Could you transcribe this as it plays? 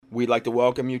We'd like to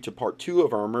welcome you to part 2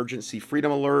 of our emergency freedom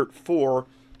alert for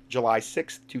July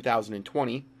 6th,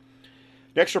 2020.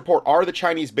 Next report, are the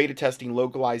Chinese beta testing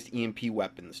localized EMP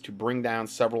weapons to bring down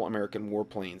several American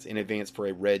warplanes in advance for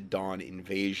a Red Dawn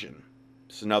invasion?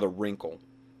 It's another wrinkle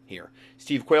here.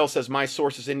 Steve Quayle says, my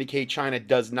sources indicate China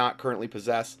does not currently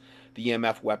possess the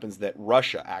EMF weapons that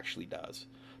Russia actually does.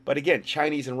 But again,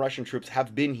 Chinese and Russian troops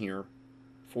have been here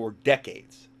for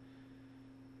decades.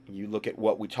 You look at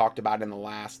what we talked about in the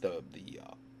last, the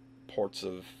ports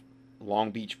of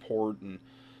Long Beach Port and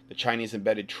the Chinese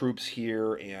embedded troops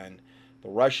here and the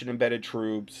Russian embedded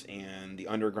troops and the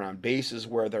underground bases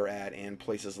where they're at, and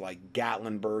places like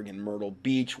Gatlinburg and Myrtle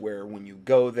Beach, where when you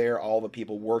go there, all the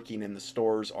people working in the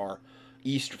stores are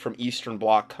from Eastern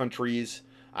Bloc countries.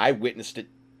 I witnessed it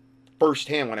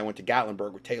firsthand when I went to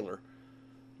Gatlinburg with Taylor,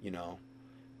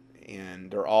 and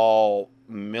they're all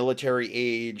military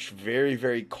age, very,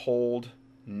 very cold,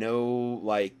 no,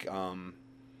 I don't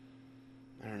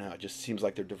know, it just seems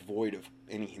like they're devoid of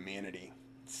any humanity.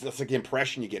 That's like the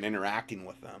impression you get interacting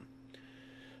with them.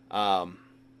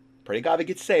 Pray to God they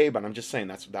get saved, but I'm just saying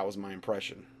that was my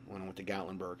impression when I went to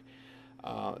Gatlinburg.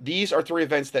 These are 3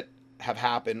 events that have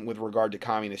happened with regard to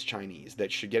communist Chinese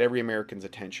that should get every American's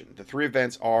attention. The 3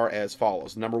 events are as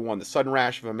follows. Number 1, the sudden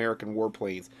rash of American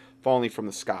warplanes falling from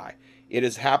the sky. It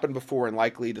has happened before, and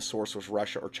likely the source was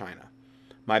Russia or China.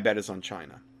 My bet is on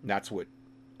China. That's what,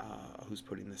 who's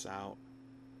putting this out?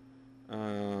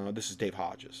 This is Dave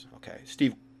Hodges. Okay.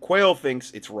 Steve Quayle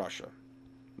thinks it's Russia.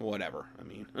 Whatever. I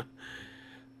mean,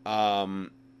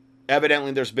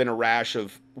 evidently there's been a rash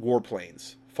of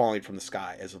warplanes falling from the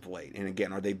sky as of late. And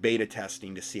again, are they beta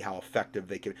testing to see how effective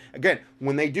they can? Again,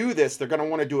 when they do this, they're going to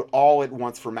want to do it all at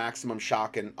once for maximum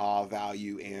shock and awe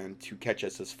value and to catch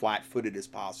us as flat-footed as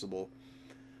possible.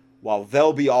 While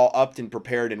they'll be all upped and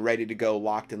prepared and ready to go,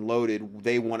 locked and loaded,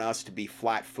 they want us to be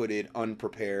flat-footed,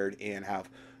 unprepared, and have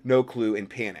no clue and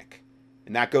panic.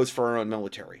 And that goes for our own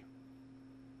military.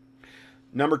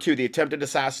 Number 2, the attempted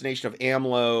assassination of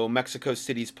AMLO's Mexico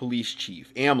City's police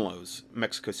chief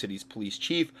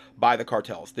by the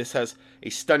cartels. This has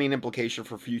a stunning implication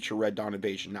for future Red Dawn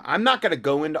invasion. Now, I'm not going to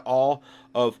go into all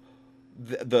of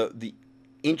the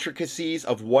intricacies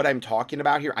of what I'm talking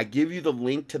about here. I give you the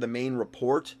link to the main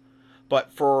report,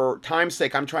 but for time's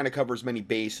sake, I'm trying to cover as many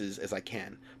bases as I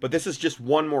can. But this is just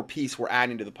one more piece we're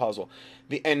adding to the puzzle.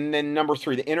 And then number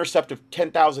 3, the intercept of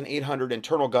 10,800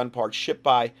 internal gun parts shipped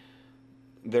by,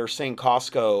 they're saying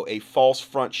Costco, a false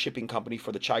front shipping company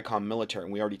for the Chi-Com military.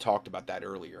 And we already talked about that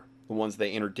earlier. The ones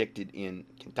they interdicted in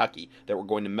Kentucky that were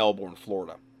going to Melbourne,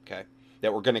 Florida. Okay,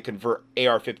 that were going to convert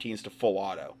AR-15s to full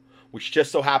auto, which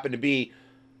just so happened to be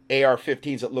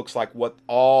AR-15s. It looks like what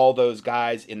all those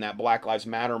guys in that Black Lives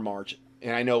Matter march,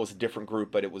 and I know it was a different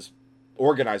group, but it was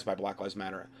organized by Black Lives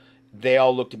Matter. They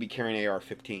all looked to be carrying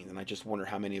AR-15s, and I just wonder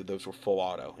how many of those were full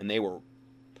auto. And they were,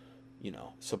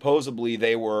 supposedly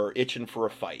they were itching for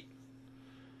a fight.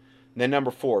 And then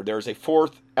number 4, there's a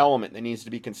 4th element that needs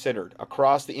to be considered.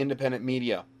 Across the independent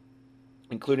media,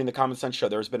 including the Common Sense Show,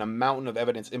 there's been a mountain of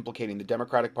evidence implicating the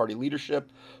Democratic Party leadership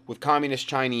with communist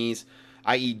Chinese,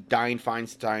 i.e. Dianne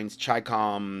Feinstein's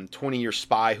Chi-Com 20-year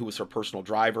spy who was her personal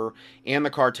driver, and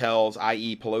the cartels,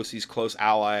 i.e. Pelosi's close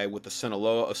ally with the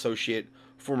Sinaloa associate,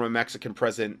 former Mexican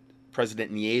President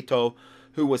Nieto,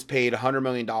 who was paid $100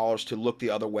 million to look the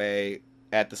other way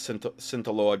at the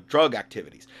Sinaloa drug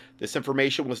activities. This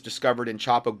information was discovered in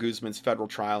Chapo Guzman's federal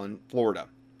trial in Florida.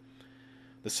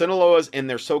 The Sinaloas and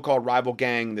their so-called rival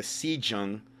gang, the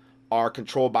Xinjiang, are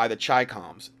controlled by the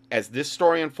Chi-Coms. As this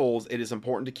story unfolds, it is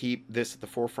important to keep this at the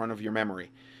forefront of your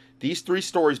memory. These 3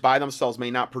 stories by themselves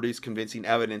may not produce convincing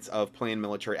evidence of planned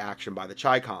military action by the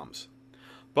Chi-Coms.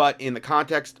 But in the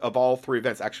context of all 3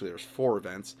 events, actually there's 4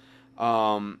 events,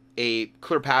 a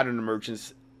clear pattern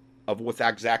emerges of what's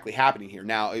exactly happening here.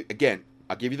 Now, again,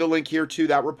 I'll give you the link here to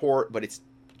that report, but it's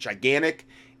gigantic,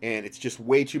 and it's just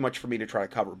way too much for me to try to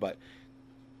cover. But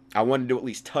I wanted to at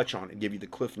least touch on it and give you the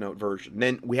Cliff Note version.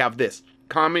 Then we have this.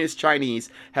 Communist Chinese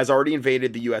has already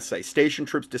invaded the USA. Stationed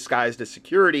troops disguised as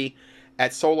security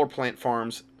at solar plant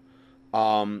farms.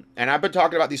 And I've been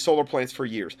talking about these solar plants for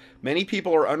years. Many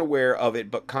people are unaware of it,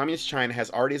 but Communist China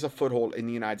has already has a foothold in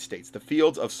the United States. The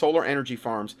fields of solar energy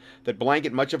farms that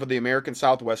blanket much of the American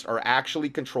Southwest are actually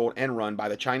controlled and run by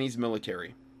the Chinese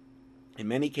military. In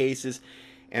many cases,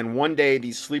 and one day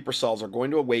these sleeper cells are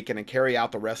going to awaken and carry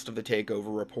out the rest of the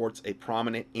takeover, reports a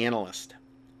prominent analyst.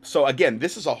 So again,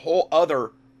 this is a whole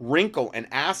other wrinkle and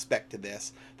aspect to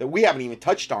this that we haven't even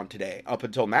touched on today up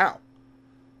until now.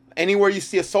 Anywhere you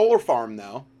see a solar farm,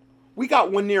 though, we got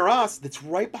one near us that's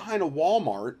right behind a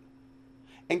Walmart.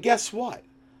 And guess what?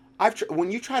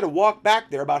 when you try to walk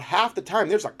back there, about half the time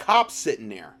there's a cop sitting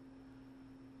there.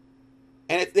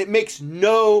 And it makes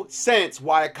no sense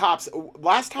why a cop's.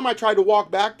 Last time I tried to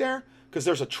walk back there, because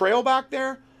there's a trail back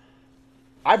there,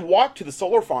 I've walked to the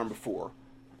solar farm before.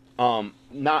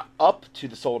 Not up to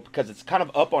the solar, because it's kind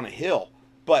of up on a hill.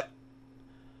 But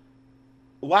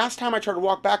last time I tried to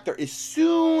walk back there, as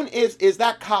soon as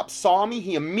that cop saw me,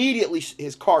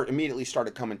 his car immediately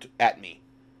started coming at me.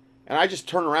 And I just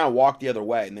turned around and walked the other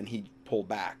way, and then he pulled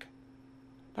back.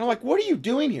 And I'm like, what are you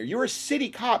doing here? You're a city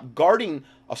cop guarding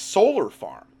a solar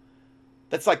farm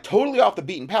that's like totally off the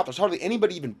beaten path. There's hardly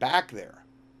anybody even back there.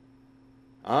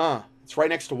 It's right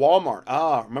next to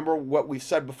Walmart. Remember what we've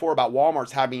said before about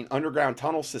Walmart's having underground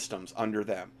tunnel systems under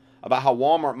them, about how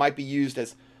Walmart might be used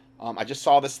as, I just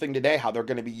saw this thing today, how they're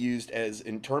going to be used as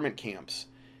internment camps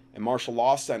and martial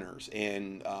law centers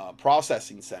and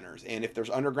processing centers. And if there's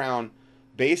underground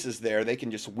bases there, they can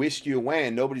just whisk you away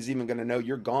and nobody's even going to know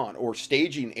you're gone, or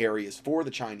staging areas for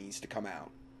the Chinese to come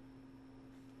out.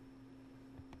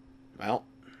 Well,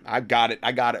 I got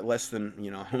it less than,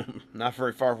 not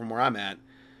very far from where I'm at.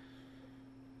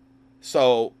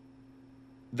 So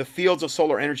the fields of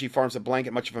solar energy farms that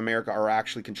blanket much of America are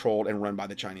actually controlled and run by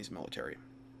the Chinese military.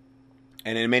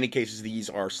 And in many cases, these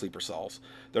are sleeper cells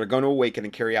that are going to awaken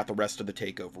and carry out the rest of the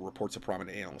takeover, reports a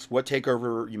prominent analyst. What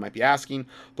takeover, you might be asking?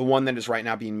 The one that is right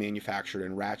now being manufactured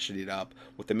and ratcheted up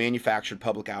with the manufactured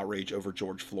public outrage over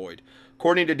George Floyd.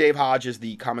 According to Dave Hodges,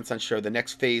 the Common Sense Show, the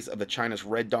next phase of the China's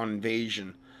Red Dawn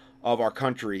invasion of our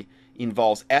country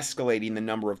involves escalating the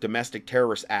number of domestic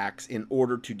terrorist acts in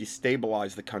order to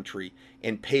destabilize the country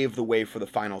and pave the way for the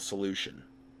final solution.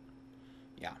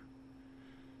 Yeah.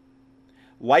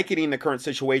 Likening the current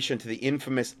situation to the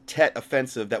infamous Tet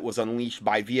Offensive that was unleashed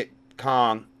by Viet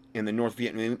Cong in the North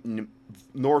Vietnamese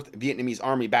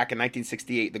army back in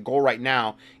 1968, the goal right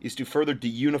now is to further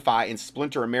deunify and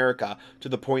splinter America to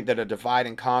the point that a divide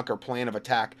and conquer plan of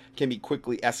attack can be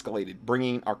quickly escalated,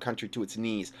 bringing our country to its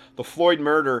knees. The Floyd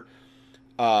murder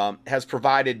has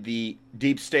provided the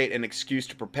deep state an excuse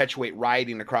to perpetuate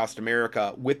rioting across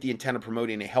America with the intent of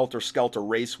promoting a helter-skelter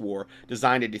race war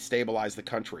designed to destabilize the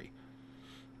country.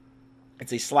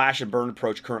 It's a slash and burn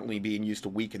approach currently being used to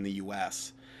weaken the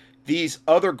U.S. These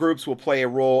other groups will play a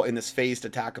role in this phased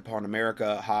attack upon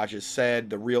America, Hodges said.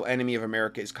 The real enemy of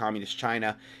America is Communist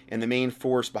China, and the main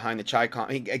force behind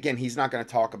the again, he's not going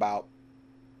to talk about,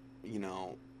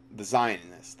 the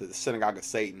Zionists, the Synagogue of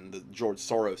Satan, the George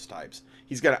Soros types.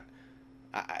 He's going to,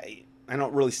 I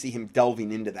don't really see him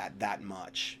delving into that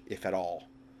much, if at all.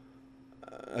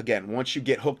 Again, once you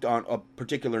get hooked on a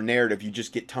particular narrative, you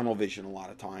just get tunnel vision a lot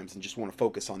of times and just want to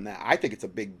focus on that. I think it's a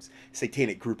big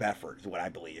satanic group effort, is what I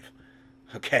believe.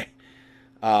 Okay.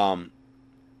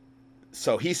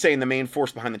 So he's saying the main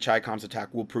force behind the Chi-Coms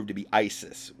attack will prove to be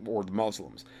ISIS, or the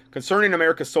Muslims. Concerning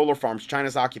America's solar farms,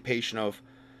 China's occupation of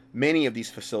many of these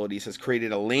facilities has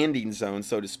created a landing zone,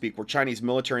 so to speak, where Chinese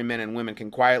military men and women can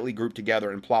quietly group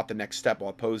together and plot the next step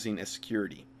while posing as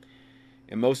security.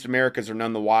 And most Americans are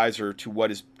none the wiser to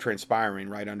what is transpiring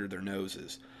right under their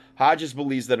noses. Hodges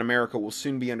believes that America will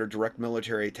soon be under direct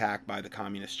military attack by the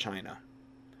Communist China,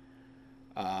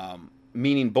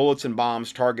 meaning bullets and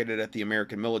bombs targeted at the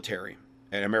American military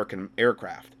and American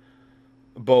aircraft,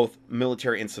 both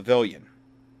military and civilian.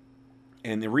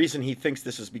 And the reason he thinks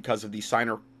this is because of these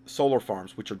solar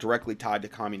farms, which are directly tied to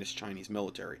Communist Chinese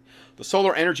military. The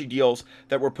solar energy deals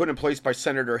that were put in place by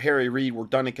Senator Harry Reid were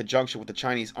done in conjunction with the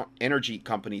Chinese energy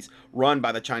companies run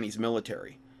by the Chinese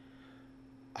military.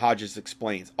 Hodges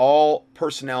explains. All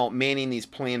personnel manning these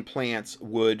planned plants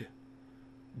would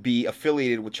be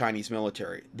affiliated with Chinese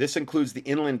military. This includes the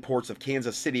inland ports of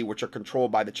Kansas City, which are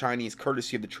controlled by the Chinese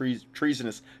courtesy of the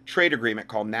treasonous trade agreement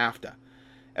called NAFTA.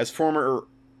 As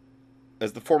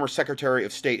the former Secretary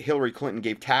of State Hillary Clinton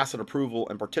gave tacit approval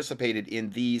and participated in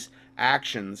these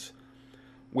actions,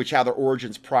 which had their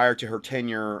origins prior to her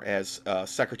tenure as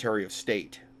Secretary of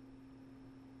State.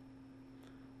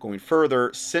 Going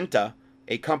further, Cinta,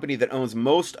 a company that owns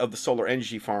most of the solar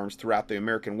energy farms throughout the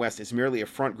American West, is merely a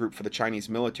front group for the Chinese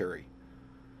military.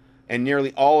 And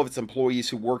nearly all of its employees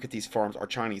who work at these farms are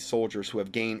Chinese soldiers who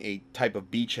have gained a type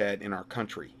of beachhead in our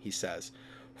country, he says.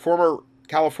 Former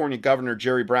California Governor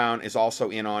Jerry Brown is also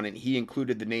in on it. He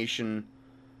included the nation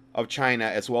of China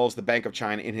as well as the Bank of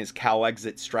China in his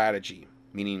Cal-exit strategy,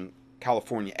 meaning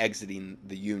California exiting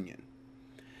the Union.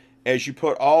 As you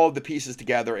put all of the pieces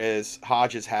together, as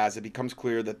Hodges has, it becomes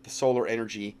clear that the solar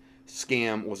energy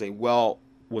scam was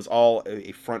all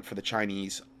a front for the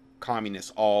Chinese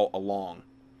communists all along.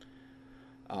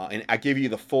 And I give you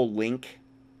the full link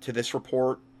to this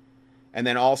report. And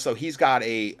then also, he's got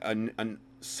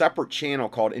separate channel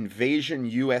called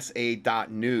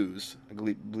invasionusa.news. I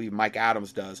believe Mike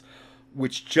Adams does,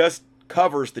 which just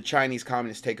covers the Chinese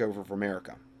Communist takeover of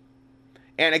America.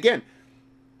 And again,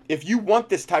 if you want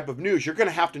this type of news, you're going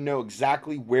to have to know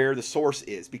exactly where the source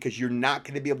is, because you're not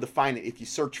going to be able to find it if you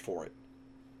search for it.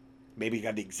 Maybe you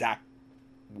got the exact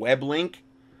web link,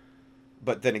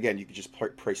 but then again, you can just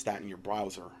place that in your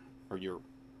browser or your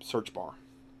search bar.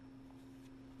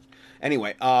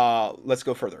 Anyway, let's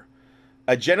go further.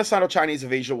 A genocidal Chinese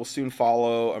invasion will soon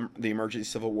follow the emerging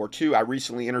Civil War II. I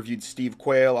recently interviewed Steve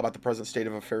Quayle about the present state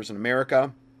of affairs in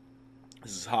America.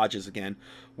 This is Hodges again.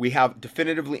 We have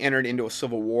definitively entered into a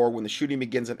civil war. When the shooting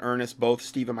begins in earnest, both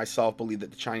Steve and myself believe that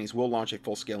the Chinese will launch a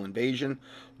full-scale invasion.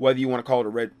 Whether you want to call it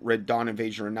a Red Dawn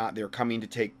invasion or not, they are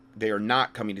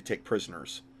not coming to take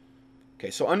prisoners. Okay,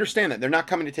 so understand that they're not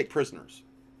coming to take prisoners.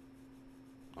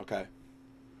 Okay.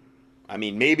 I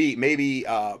mean, maybe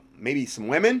some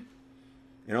women,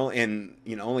 and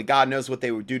only God knows what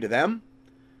they would do to them.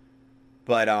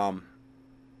 But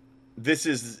this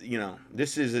is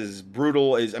as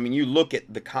brutal as, you look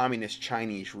at the communist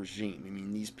Chinese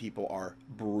regime. These people are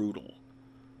brutal.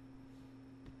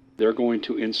 They're going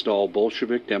to install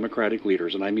Bolshevik democratic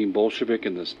leaders, and I mean Bolshevik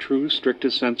in the true,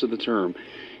 strictest sense of the term,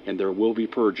 and there will be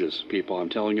purges, people. I'm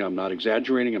telling you, I'm not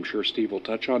exaggerating. I'm sure Steve will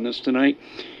touch on this tonight,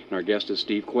 and our guest is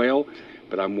Steve Quayle,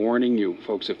 but I'm warning you,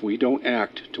 folks, if we don't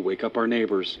act to wake up our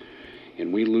neighbors,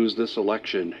 and we lose this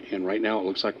election, and right now it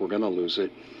looks like we're going to lose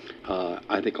it,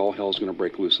 I think all hell is going to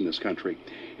break loose in this country.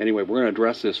 Anyway, we're going to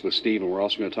address this with Steve, and we're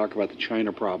also going to talk about the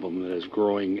China problem that is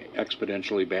growing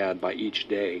exponentially bad by each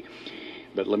day.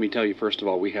 But let me tell you, first of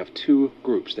all, we have two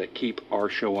groups that keep our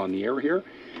show on the air here.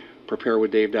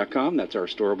 PrepareWithDave.com, that's our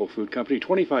storable food company,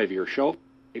 25-year show,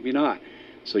 maybe not.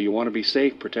 So you want to be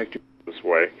safe, protect your... This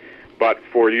way. But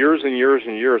for years and years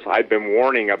and years, I've been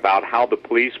warning about how the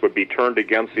police would be turned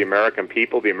against the American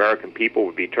people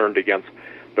would be turned against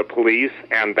the police,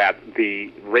 and that the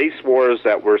race wars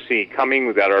that we're seeing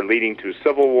coming that are leading to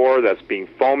civil war that's being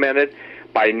fomented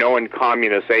by known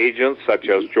communist agents such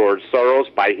as George Soros,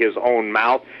 by his own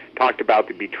mouth, talked about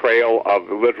the betrayal of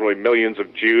literally millions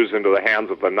of Jews into the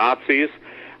hands of the Nazis.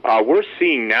 We're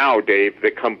seeing now, Dave,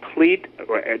 the complete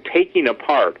taking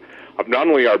apart of not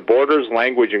only our borders,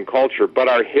 language, and culture, but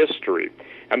our history.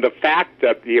 And the fact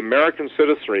that the American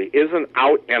citizenry isn't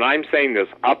out, and I'm saying this,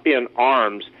 up in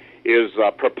arms, is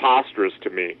preposterous to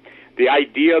me. The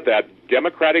idea that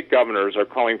Democratic governors are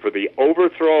calling for the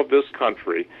overthrow of this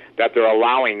country, that they're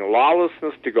allowing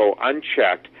lawlessness to go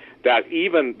unchecked, that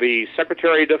even the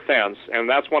Secretary of Defense, and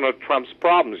that's one of Trump's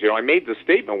problems. I made the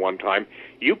statement one time,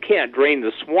 you can't drain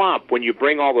the swamp when you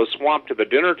bring all the swamp to the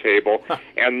dinner table,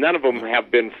 and none of them have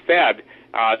been fed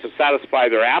to satisfy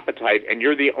their appetite, and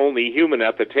you're the only human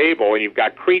at the table, and you've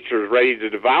got creatures ready to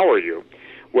devour you.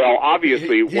 Well,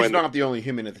 obviously, he's not the only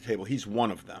human at the table. He's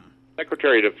one of them.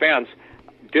 Secretary of Defense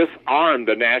disarmed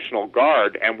the National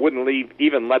Guard and wouldn't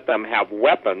even let them have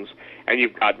weapons, and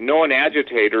you've got known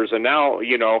agitators, and now,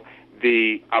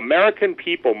 the American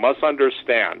people must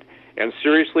understand, and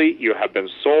seriously, you have been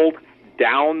sold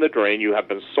down the drain. You have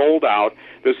been sold out.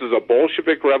 This is a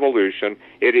Bolshevik revolution.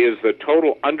 It is the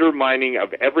total undermining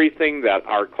of everything that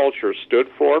our culture stood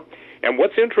for. And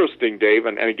what's interesting, Dave,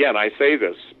 and again, I say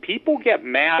this, people get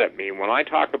mad at me when I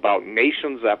talk about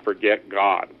nations that forget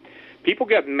God. People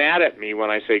get mad at me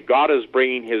when I say God is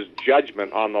bringing his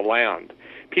judgment on the land.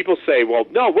 People say, well,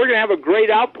 no, we're going to have a great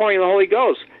outpouring of the Holy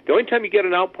Ghost. The only time you get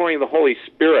an outpouring of the Holy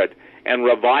Spirit and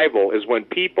revival is when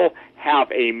people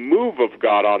have a move of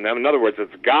God on them. In other words,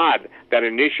 it's God that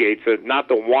initiates it, not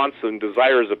the wants and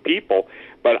desires of people.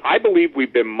 But I believe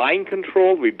we've been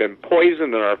mind-controlled. We've been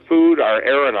poisoned in our food, our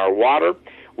air, and our water.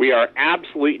 We are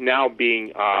absolutely now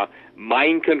being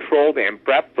mind-controlled and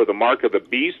prepped for the mark of the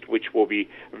beast, which will be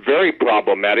very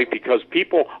problematic because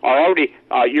people are already,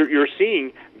 you're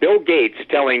seeing Bill Gates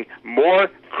telling more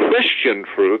Christian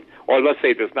truth, or let's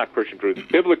say this, not Christian truth,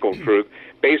 biblical truth,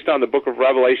 based on the book of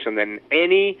Revelation than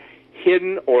any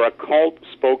hidden or occult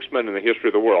spokesman in the history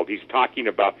of the world. He's talking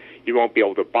about you won't be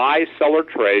able to buy, sell, or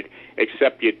trade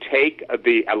except you take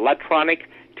the electronic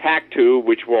tattoo,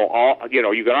 which will all,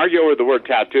 you can argue over the word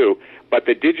tattoo, but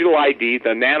the digital ID, the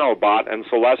nanobot, and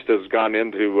Celeste has gone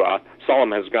into,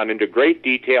 Solomon has gone into great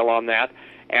detail on that.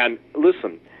 And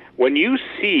listen, when you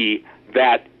see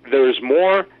that there's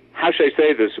more, how should I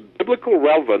say this, biblical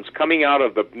relevance coming out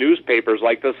of the newspapers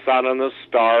like the Sun and the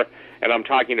Star, and I'm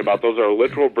talking about those are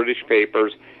literal British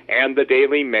papers, and the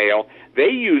Daily Mail, they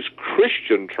use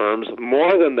Christian terms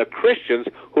more than the Christians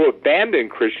who abandon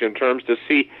Christian terms to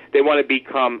see they want to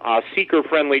become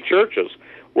seeker-friendly churches.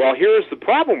 Well, here's the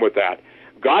problem with that.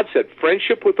 God said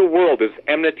friendship with the world is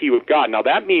enmity with God. Now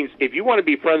that means if you want to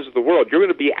be friends with the world, you're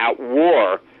going to be at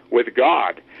war with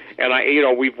God.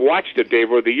 And we've watched it, Dave,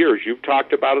 over the years. You've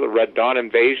talked about it, the Red Dawn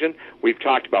invasion. We've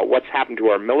talked about what's happened to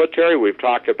our military. We've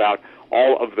talked about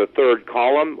all of the third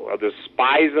column, the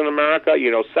spies in America.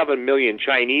 7 million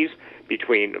Chinese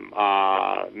between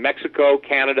Mexico,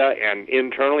 Canada, and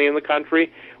internally in the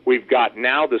country. We've got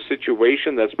now the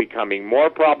situation that's becoming more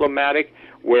problematic,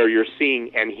 where you're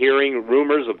seeing and hearing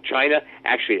rumors of China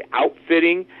actually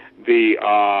outfitting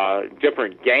the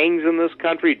different gangs in this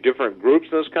country, different groups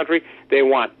in this country. They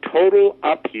want total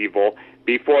upheaval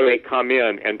before they come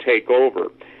in and take over.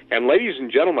 And ladies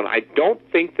and gentlemen, I don't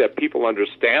think that people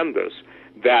understand this,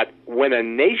 that when a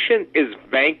nation is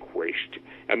vanquished,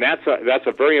 and that's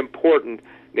a very important,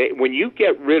 when you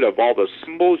get rid of all the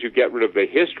symbols, you get rid of the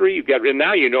history, and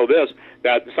now you know this,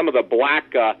 that some of the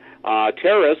black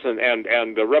terrorists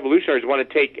and the revolutionaries want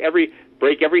to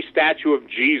break every statue of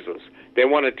Jesus. They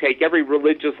want to take every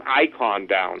religious icon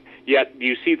down. Yet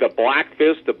you see the black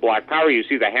fist, the black power, you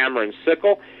see the hammer and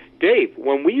sickle. Dave,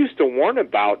 when we used to warn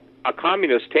about a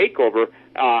communist takeover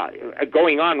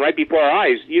going on right before our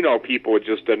eyes, people would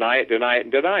just deny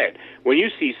it. When you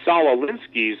see Saul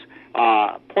Alinsky's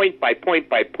point by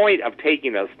point of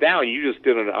taking us down, you just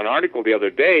did an article the other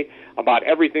day about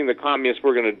everything the communists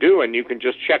were going to do, and you can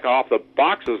just check off the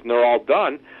boxes and they're all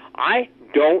done. I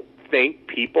don't think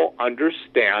people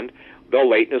understand the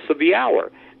lateness of the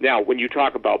hour. Now, when you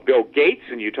talk about Bill Gates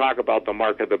and you talk about the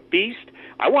mark of the beast,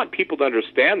 I want people to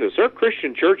understand this. There are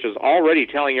Christian churches already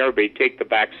telling everybody take the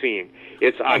vaccine.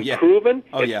 It's unproven,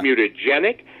 it's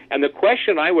mutagenic, and the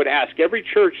question I would ask every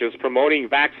church is promoting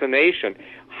vaccination.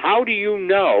 How do you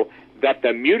know that the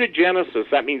mutagenesis,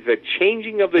 that means the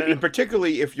changing of the... And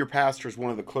particularly if your pastor is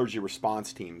one of the clergy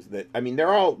response teams,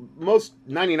 they're all,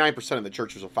 99% of the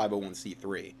churches are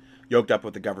 501c3, yoked up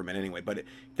with the government anyway, but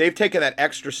they've taken that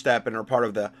extra step and are part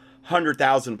of the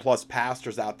 100,000 plus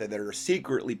pastors out there that are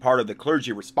secretly part of the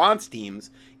clergy response teams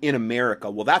in America.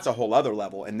 Well, that's a whole other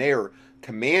level, and they are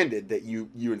commanded that you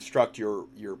instruct your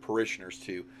parishioners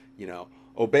to,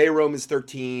 obey Romans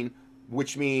 13,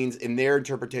 which means in their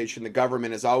interpretation, the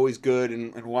government is always good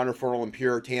and wonderful and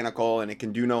puritanical, and it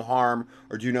can do no harm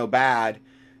or do no bad,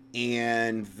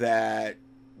 and that,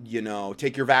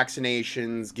 take your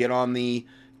vaccinations, get on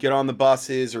the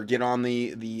buses or get on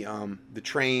the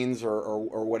trains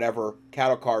or whatever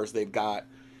cattle cars they've got,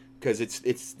 because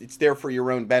it's there for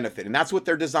your own benefit. And that's what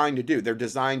they're designed to do. They're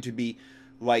designed to be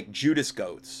like Judas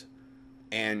goats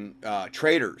and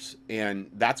traitors, and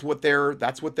that's what they're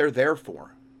there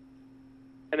for.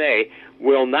 DNA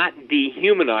will not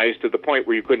dehumanize to the point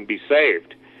where you couldn't be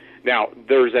saved. Now,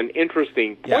 there's an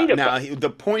interesting point the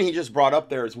point he just brought up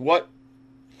there is what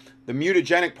the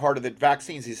mutagenic part of the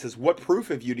vaccines. He says, what proof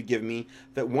have you to give me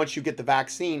that once you get the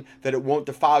vaccine that it won't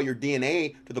defile your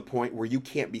DNA to the point where you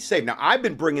can't be saved? Now, I've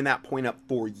been bringing that point up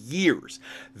for years.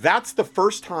 That's the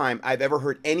first time I've ever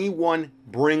heard anyone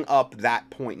bring up that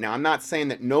point. Now, I'm not saying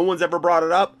that no one's ever brought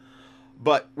it up,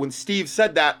 but when Steve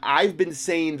said that, I've been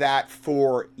saying that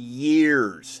for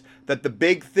years, that the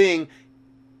big thing,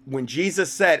 when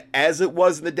Jesus said, as it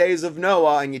was in the days of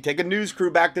Noah, and you take a news crew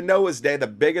back to Noah's day, the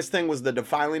biggest thing was the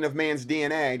defiling of man's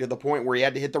DNA to the point where he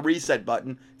had to hit the reset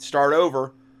button, start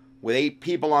over with 8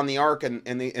 people on the ark and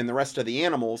the rest of the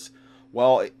animals.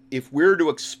 Well, if we're to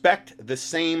expect the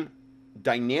same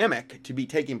dynamic to be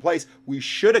taking place, we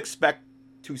should expect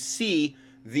to see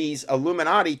these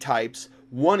Illuminati types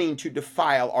wanting to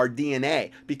defile our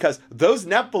DNA, because those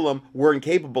Nephilim were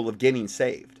incapable of getting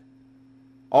saved.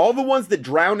 All the ones that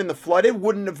drowned in the flood, it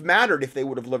wouldn't have mattered if they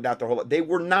would have lived out their whole life. They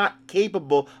were not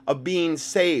capable of being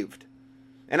saved.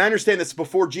 And I understand this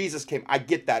before Jesus came. I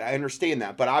get that. I understand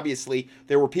that. But obviously,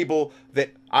 there were people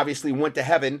that obviously went to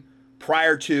heaven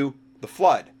prior to the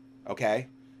flood, okay?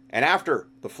 And after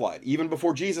the flood, even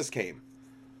before Jesus came.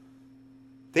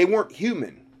 They weren't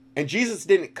human. And Jesus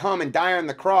didn't come and die on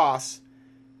the cross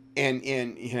and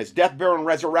in his death, burial, and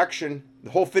resurrection, the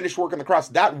whole finished work on the cross.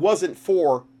 That wasn't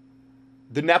for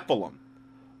the Nephilim,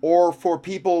 or for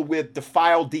people with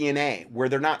defiled DNA, where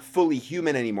they're not fully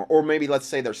human anymore, or maybe let's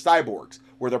say they're cyborgs,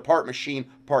 where they're part machine,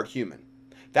 part human.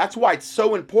 That's why it's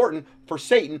so important for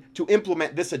Satan to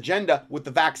implement this agenda with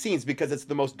the vaccines, because it's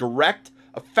the most direct,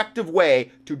 effective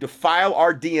way to defile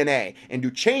our DNA and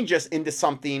to change us into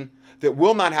something that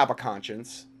will not have a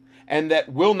conscience and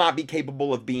that will not be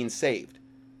capable of being saved.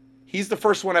 He's the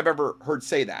first one I've ever heard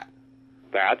say that.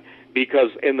 because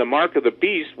in the mark of the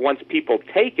beast, once people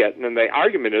take it, and then the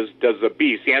argument is, does the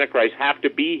beast, the Antichrist, have to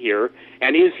be here,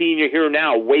 and is he here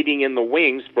now waiting in the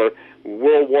wings for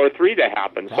World War III to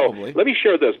happen? Probably. So let me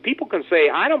share this. People can say,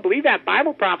 I don't believe that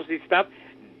Bible prophecy stuff.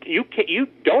 You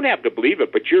don't have to believe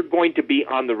it, but you're going to be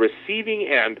on the receiving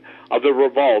end of the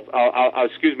result of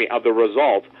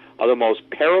the most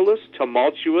perilous,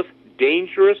 tumultuous,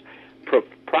 dangerous,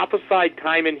 prophesied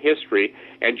time in history.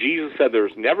 And Jesus said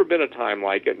there's never been a time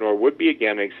like it, nor would be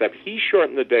again, except he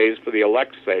shortened the days for the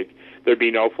elect's sake. There'd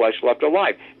be no flesh left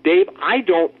alive. Dave, I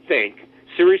don't think,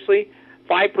 seriously,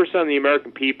 5% of the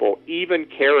American people even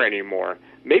care anymore.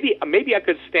 Maybe I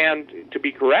could stand to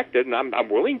be corrected, and I'm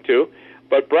willing to.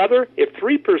 But, brother, if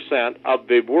 3% of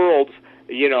the world's,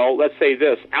 let's say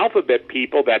this, alphabet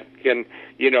people that can,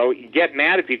 get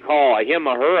mad if you call a him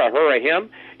a her a him,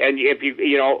 and if you,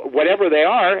 whatever they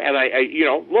are,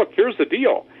 and look, here's the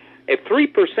deal. If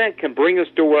 3% can bring us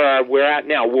to where we're at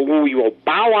now, we will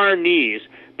bow our knees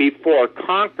before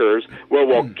conquerors, where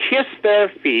we'll kiss their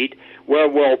feet, where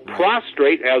we'll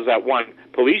prostrate, as that one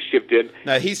police chief did.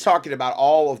 Now, he's talking about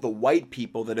all of the white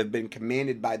people that have been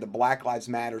commanded by the Black Lives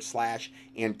Matter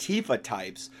 / Antifa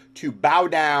types to bow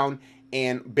down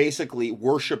and basically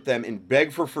worship them and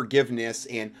beg for forgiveness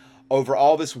and over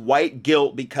all this white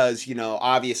guilt because,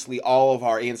 obviously all of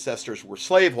our ancestors were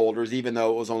slaveholders, even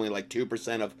though it was only like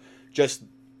 2% of just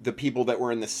the people that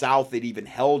were in the South that even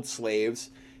held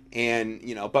slaves. And,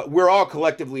 but we're all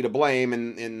collectively to blame.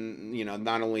 And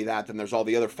not only that, then there's all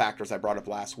the other factors I brought up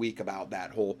last week about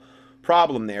that whole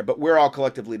problem there. But we're all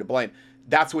collectively to blame.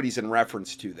 That's what he's in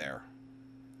reference to there.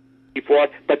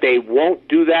 But they won't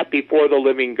do that before the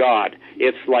living God.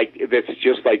 It's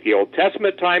just like the Old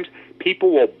Testament times.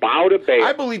 People will bow to Baal.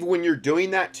 I believe when you're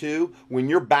doing that too, when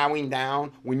you're bowing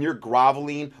down, when you're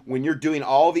groveling, when you're doing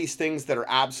all these things that are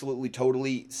absolutely,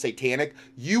 totally satanic,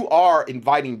 you are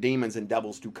inviting demons and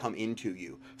devils to come into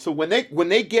you. So when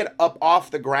they get up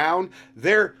off the ground,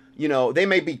 they're, they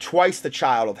may be twice the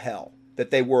child of hell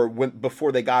that they were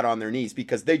before they got on their knees,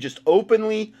 because they just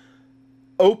openly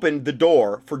opened the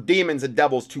door for demons and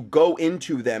devils to go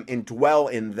into them and dwell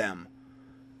in them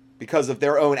because of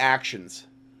their own actions.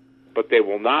 But they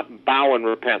will not bow in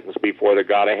repentance before the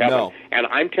God of heaven. No. And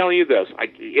I'm telling you this,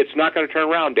 it's not going to turn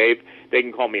around, Dave. They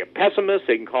can call me a pessimist,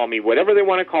 they can call me whatever they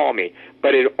want to call me,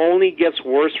 but it only gets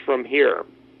worse from here.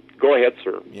 Go ahead,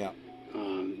 sir. Yeah.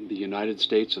 The United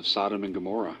States of Sodom and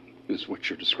Gomorrah is what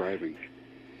you're describing.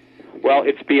 Well,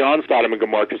 it's beyond Sodom and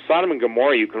Gomorrah, because Sodom and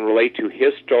Gomorrah you can relate to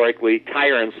historically.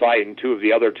 Tyre and Sidon, two of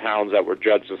the other towns that were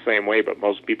judged the same way, but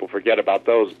most people forget about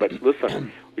those. But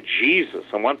listen, Jesus,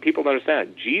 I want people to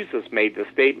understand, Jesus made the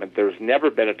statement, there's never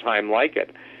been a time like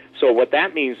it. So what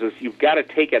that means is you've got to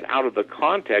take it out of the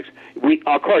context.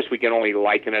 Of course, we can only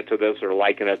liken it to this or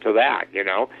liken it to that,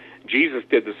 Jesus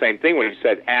did the same thing when he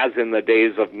said, as in the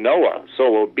days of Noah,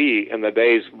 so will it be in the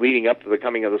days leading up to the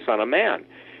coming of the Son of Man.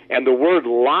 And the word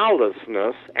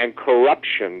lawlessness and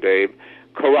corruption, Dave,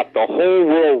 corrupt. The whole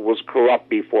world was corrupt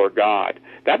before God.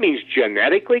 That means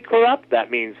genetically corrupt. That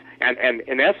means, and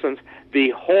in essence,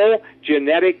 the whole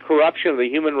genetic corruption of the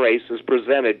human race is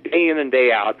presented day in and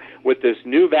day out with this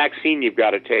new vaccine you've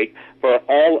got to take for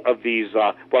all of these,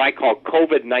 what I call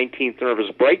COVID-19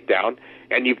 nervous breakdown.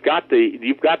 And you've got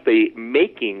the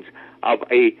makings of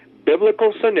a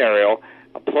biblical scenario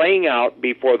playing out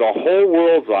before the whole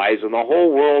world's eyes, and the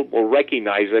whole world will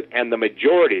recognize it, and the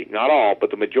majority, not all,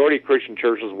 but the majority of Christian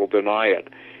churches will deny it.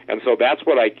 And so that's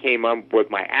what I came up with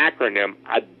my acronym,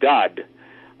 ADUD,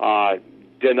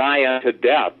 deny unto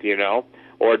death,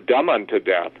 or dumb unto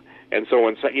death. And so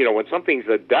when something's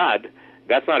a dud,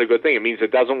 that's not a good thing. It means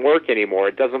it doesn't work anymore.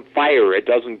 It doesn't fire. It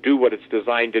doesn't do what it's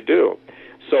designed to do.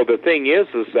 So the thing is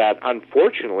that,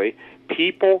 unfortunately,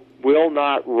 people will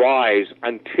not rise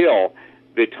until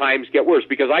the times get worse,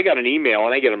 because I got an email,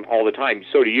 and I get them all the time,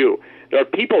 so do you. There are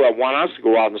people that want us to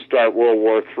go out and start World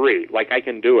War III, like I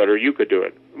can do it or you could do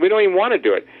it. We don't even want to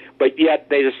do it. But yet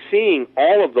they're seeing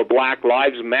all of the Black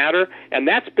Lives Matter, and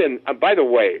that's been, by the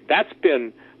way, that's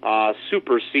been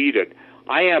superseded.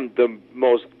 I am the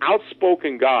most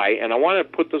outspoken guy, and I want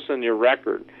to put this in your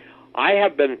record. I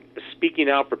have been speaking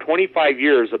out for 25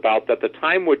 years about that the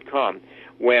time would come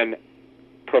when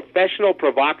professional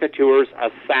provocateurs,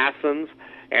 assassins,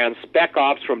 and spec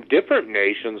ops from different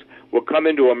nations will come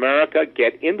into America,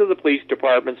 get into the police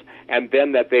departments, and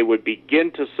then that they would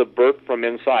begin to subvert from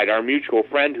inside. Our mutual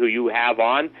friend who you have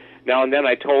on, now and then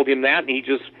I told him that, and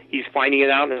he's finding it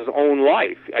out in his own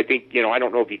life. I think, I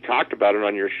don't know if he talked about it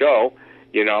on your show,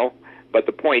 but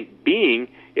the point being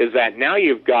is that now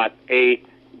you've got a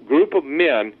group of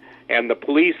men, and the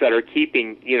police that are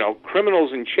keeping,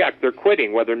 criminals in check, they're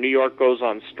quitting, whether New York goes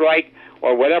on strike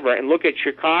or whatever. And look at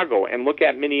Chicago and look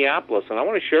at Minneapolis. And I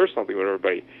want to share something with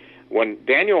everybody. When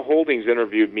Daniel Holdings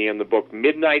interviewed me in the book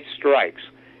Midnight Strikes,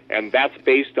 and that's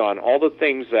based on all the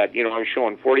things that, I was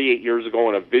showing 48 years ago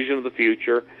in a vision of the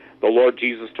future. The Lord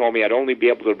Jesus told me I'd only be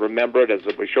able to remember it as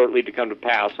it was shortly to come to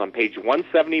pass. On page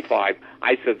 175,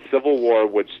 I said civil war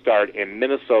would start in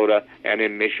Minnesota and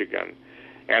in Michigan.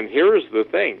 And here's the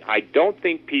thing. I don't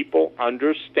think people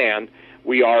understand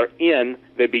we are in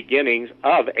the beginnings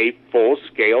of a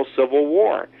full-scale civil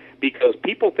war. Because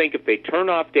people think if they turn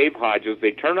off Dave Hodges,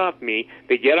 they turn off me,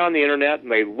 they get on the internet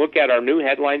and they look at our new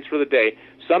headlines for the day,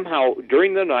 somehow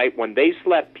during the night when they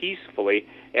slept peacefully,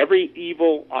 every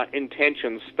evil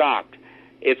intention stopped.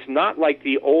 It's not like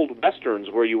the old westerns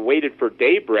where you waited for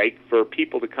daybreak for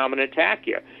people to come and attack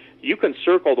you. You can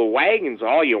circle the wagons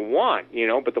all you want,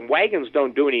 but the wagons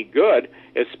don't do any good,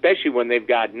 especially when they've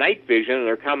got night vision and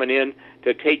they're coming in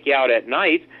to take you out at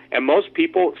night. And most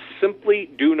people simply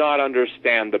do not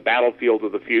understand the battlefield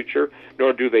of the future,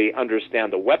 nor do they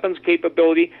understand the weapons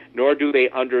capability, nor do they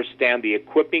understand the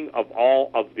equipping of all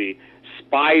of the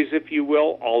spies, if you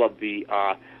will, all of the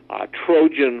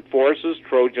Trojan forces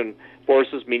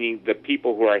meaning the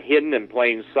people who are hidden in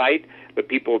plain sight, the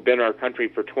people who have been in our country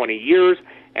for 20 years.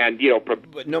 And,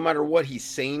 But no matter what he's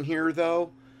saying here,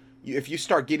 though, if you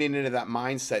start getting into that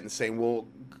mindset and saying, well,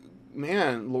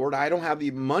 man, Lord, I don't have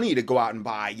the money to go out and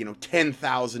buy,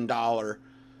 $10,000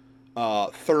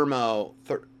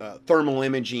 thermal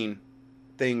imaging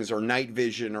things or night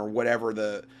vision or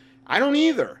whatever I don't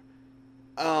either.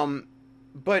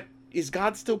 But is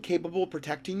God still capable of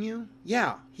protecting you?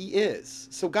 Yeah, he is.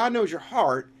 So God knows your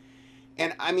heart.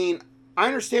 And I mean, I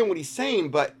understand what he's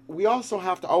saying, but we also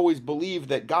have to always believe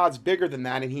that God's bigger than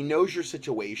that and he knows your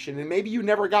situation. And maybe you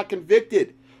never got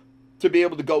convicted to be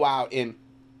able to go out and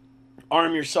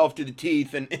arm yourself to the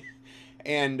teeth and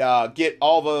get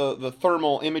all the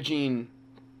thermal imaging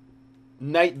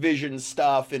night vision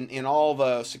stuff and all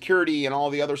the security and all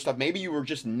the other stuff. Maybe you were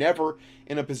just never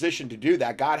in a position to do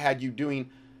that. God had you doing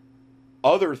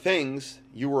other things.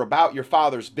 You were about your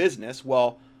Father's business.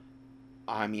 Well,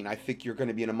 I mean, I think you're going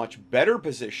to be in a much better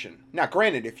position. Now,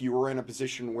 granted, if you were in a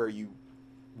position where you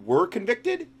were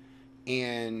convicted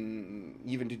and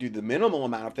even to do the minimal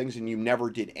amount of things and you never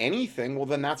did anything, well,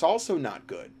 then that's also not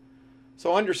good.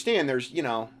 So understand there's,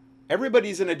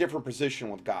 everybody's in a different position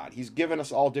with God. He's given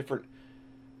us all different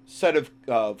set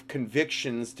of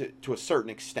convictions to a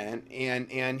certain extent,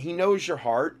 and he knows your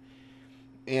heart.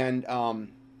 And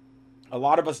a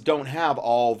lot of us don't have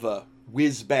all the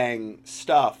whiz-bang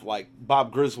stuff like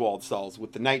Bob Griswold sells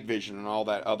with the night vision and all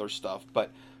that other stuff,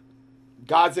 but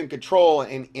God's in control,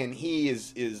 and he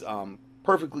is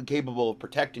perfectly capable of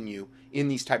protecting you in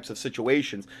these types of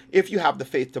situations if you have the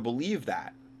faith to believe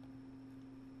that.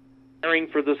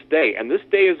 For this day, and this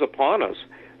day is upon us.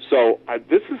 So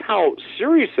this is how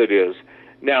serious it is.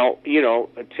 Now,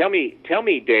 tell me,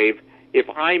 Dave, if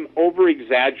I'm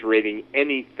over-exaggerating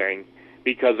anything,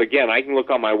 because, again, I can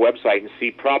look on my website and see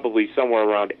probably somewhere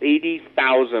around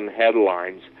 80,000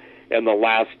 headlines in the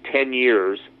last 10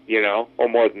 years, or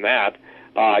more than that,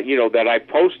 that I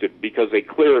posted because they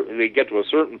get to a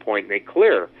certain point and they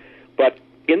clear. But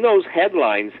in those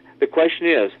headlines, the question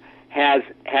is, have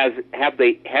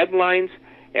the headlines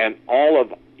and all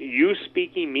of you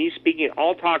speaking, me speaking,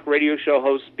 all talk radio show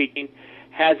hosts speaking,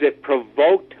 has it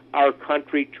provoked our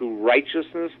country to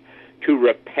righteousness, to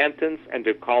repentance, and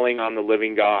to calling on the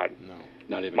living God? No,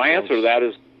 not even My close. answer to that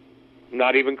is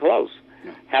not even close.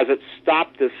 No. Has it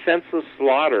stopped the senseless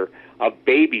slaughter of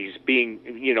babies being,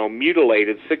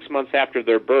 mutilated 6 months after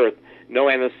their birth, no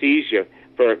anesthesia,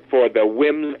 for the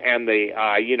whims and the,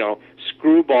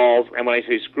 screwballs, and when I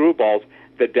say screwballs,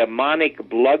 the demonic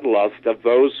bloodlust of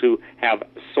those who have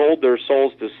sold their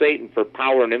souls to Satan for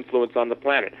power and influence on the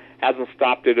planet? Hasn't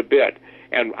stopped it a bit.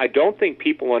 And I don't think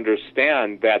people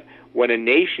understand that when a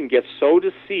nation gets so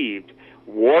deceived,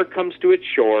 war comes to its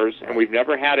shores, and we've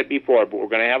never had it before, but we're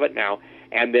going to have it now,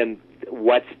 and then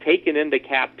what's taken into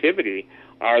captivity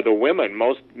are the women.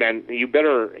 Most men, you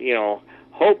better,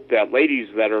 hope that ladies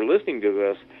that are listening to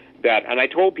this, and I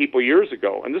told people years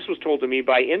ago, and this was told to me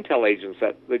by intel agents,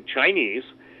 that the Chinese,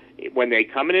 when they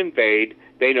come and invade,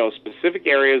 they know specific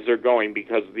areas they're going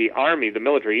because the army, the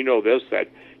military, that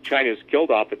China's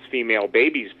killed off its female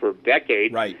babies for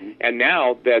decades. Right. And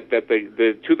now that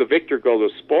to the victor go the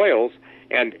spoils,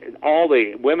 and all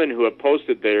the women who have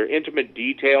posted their intimate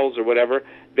details or whatever,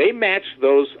 they match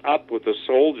those up with the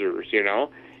soldiers,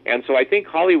 And so I think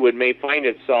Hollywood may find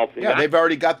itself... they've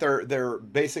already got their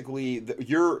basically,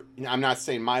 I'm not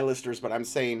saying my listeners, but I'm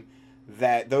saying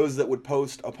that those that would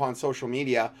post upon social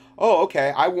media, oh,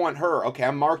 okay, I want her. Okay,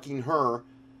 I'm marking her.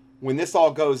 When this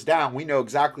all goes down, we know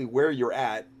exactly where you're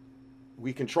at.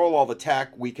 We control all the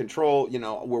tech. We control,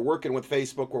 we're working with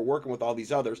Facebook. We're working with all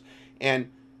these others. And,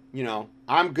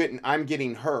 I'm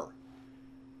getting her.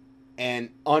 And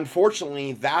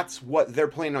unfortunately, that's what they're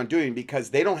planning on doing because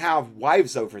they don't have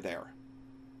wives over there.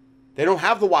 They don't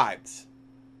have the wives,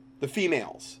 the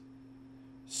females.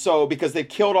 So because they've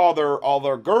killed all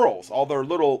their girls, all their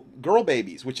little girl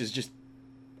babies, which is just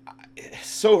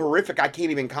so horrific, I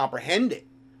can't even comprehend it.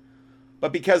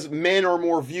 But because men are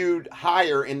more viewed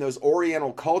higher in those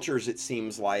Oriental cultures, it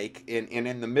seems like, and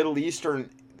in the Middle Eastern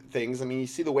things, I mean, you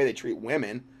see the way they treat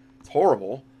women. It's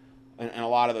horrible in a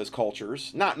lot of those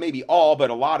cultures. Not maybe all, but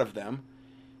a lot of them.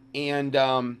 And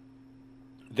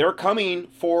they're coming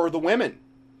for the women.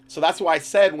 So that's why I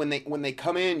said when they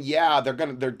come in, yeah,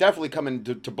 they're definitely coming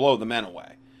to blow the men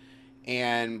away.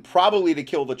 And probably to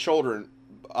kill the children.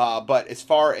 But as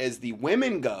far as the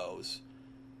women goes,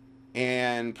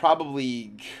 and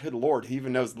probably, good Lord, who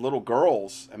even knows little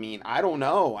girls? I mean, I don't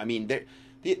know. I mean,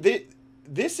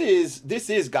 this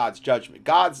is God's judgment.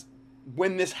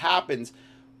 When this happens,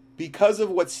 because of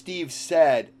what Steve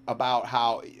said about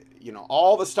how,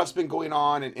 all the stuff's been going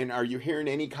on, and are you hearing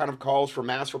any kind of calls for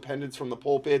mass repentance from the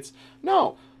pulpits?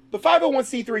 No. The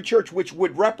 501c3 church, which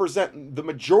would represent the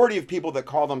majority of people that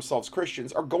call themselves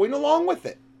Christians, are going along with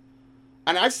it.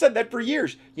 And I've said that for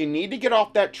years. You need to get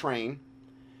off that train.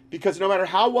 Because no matter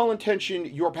how well-intentioned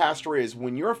your pastor is,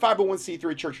 when you're a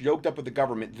 501c3 church yoked up with the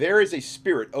government, there is a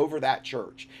spirit over that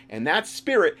church. And that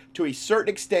spirit, to a certain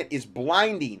extent, is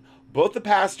blinding both the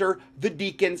pastor, the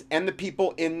deacons, and the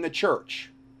people in the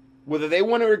church. Whether they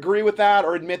want to agree with that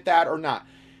or admit that or not.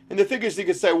 And the thing is, you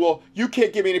could say, well, you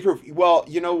can't give me any proof. Well,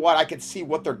 you know what? I could see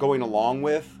what they're going along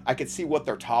with. I could see what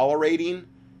they're tolerating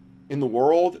in the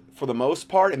world for the most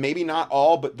part. And maybe not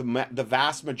all, but the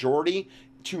vast majority.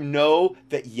 To know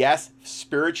that, yes,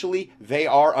 spiritually, they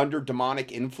are under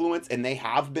demonic influence and they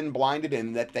have been blinded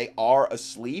and that they are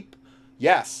asleep.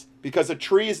 Yes, because a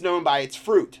tree is known by its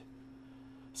fruit.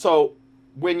 So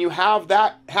when you have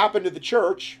that happen to the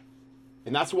church,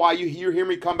 and that's why you hear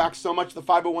me come back so much to the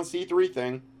 501c3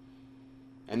 thing,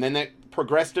 and then that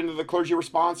progressed into the clergy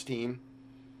response team,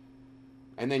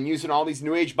 and then using all these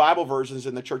New Age Bible versions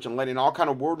in the church and letting all kind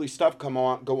of worldly stuff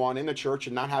go on in the church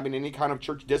and not having any kind of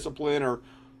church discipline or,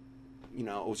 it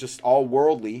was just all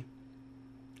worldly.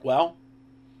 Well,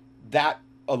 that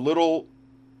a little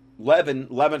leaven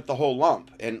leaveneth the whole lump.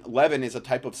 And leaven is a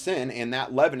type of sin, and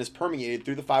that leaven is permeated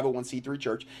through the 501c3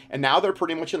 church. And now they're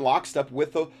pretty much in lockstep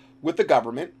with the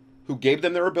government, who gave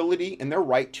them their ability and their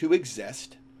right to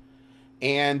exist.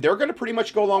 And they're going to pretty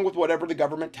much go along with whatever the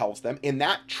government tells them. And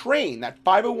that train, that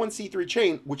 501c3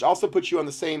 chain, which also puts you on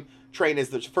the same train as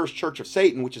the First Church of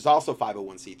Satan, which is also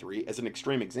 501c3, as an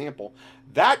extreme example,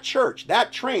 that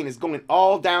train is going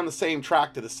all down the same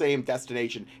track to the same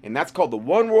destination. And that's called the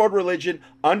one world religion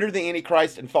under the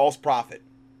Antichrist and false prophet.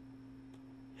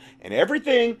 And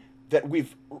everything that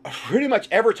we've pretty much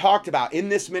ever talked about in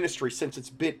this ministry since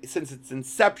its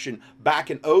inception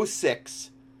back in 2006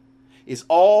 is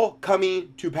all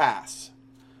coming to pass.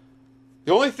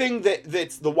 The only thing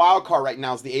that's the wild card right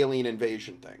now is the alien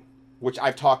invasion thing, which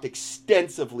I've talked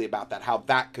extensively about that, how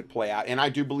that could play out. And I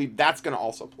do believe that's going to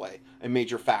also play a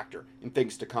major factor in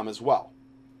things to come as well.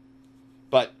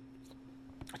 But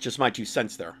just my 2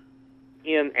 cents there.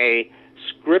 In a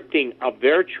scripting of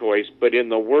their choice, but in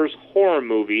the worst horror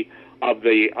movie of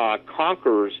the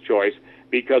conqueror's choice,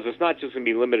 because it's not just going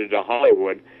to be limited to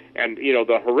Hollywood. And,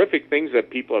 the horrific things that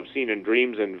people have seen in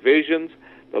dreams and visions,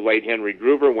 the late Henry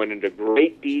Gruver went into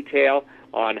great detail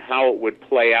on how it would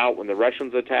play out when the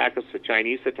Russians attack us, the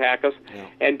Chinese attack us. Yeah.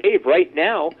 And, Dave, right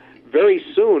now, very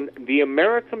soon, the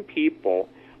American people,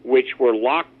 which were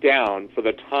locked down for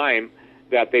the time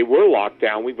that they were locked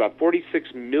down, we've got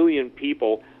 46 million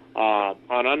people on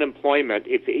unemployment.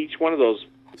 If each one of those...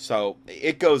 So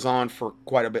it goes on for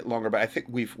quite a bit longer, but I think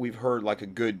we've heard like a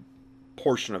good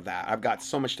portion of that. I've got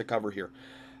so much to cover here.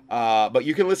 But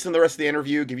you can listen to the rest of the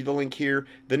interview, give you the link here.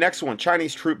 The next one,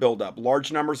 Chinese troop buildup,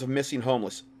 large numbers of missing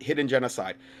homeless, hidden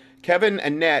genocide. Kevin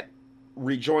Annett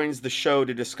rejoins the show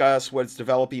to discuss what's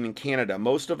developing in Canada.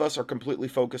 Most of us are completely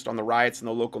focused on the riots in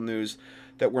the local news,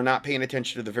 that we're not paying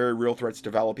attention to the very real threats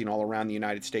developing all around the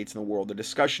United States and the world. The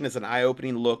discussion is an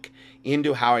eye-opening look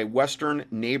into how a Western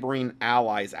neighboring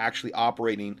ally is actually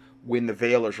operating when the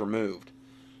veil is removed.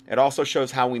 It also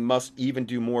shows how we must even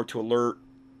do more to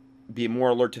be more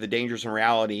alert to the dangers and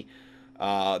reality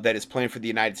that is planned for the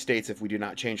United States if we do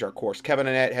not change our course. Kevin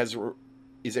Annett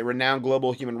is a renowned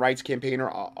global human rights campaigner,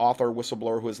 author,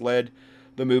 whistleblower who has led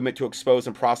the movement to expose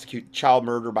and prosecute child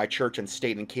murder by church and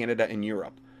state in Canada and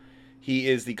Europe. He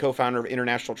is the co-founder of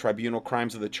International Tribunal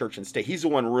Crimes of the Church and State. He's the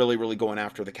one really, really going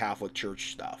after the Catholic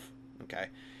Church stuff. Okay.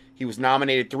 He was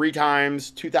nominated 3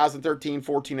 times, 2013,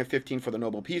 14, and 15 for the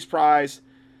Nobel Peace Prize.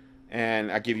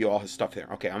 And I give you all his stuff there.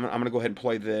 Okay, I'm going to go ahead and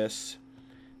play this.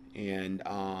 And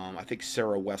I think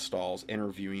Sarah Westall's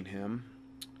interviewing him.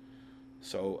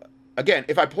 So, again,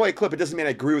 if I play a clip, it doesn't mean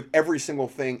I agree with every single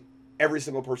thing every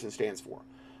single person stands for.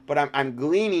 But I'm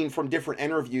gleaning from different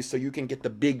interviews so you can get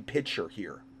the big picture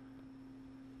here.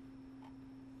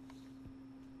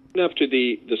 After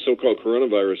the so-called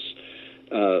coronavirus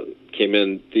came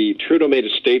in, the Trudeau made a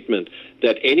statement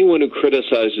that anyone who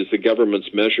criticizes the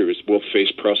government's measures will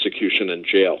face prosecution and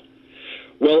jail.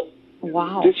 Well,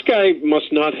 wow. This guy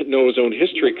must not know his own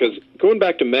history, because going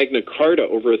back to Magna Carta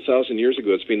over 1,000 years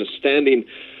ago, it's been a standing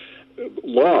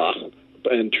law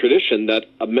and tradition that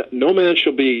no man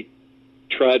shall be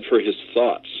tried for his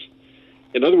thoughts.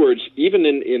 In other words, even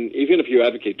if you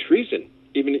advocate treason,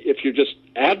 even if you're just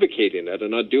advocating it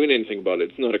and not doing anything about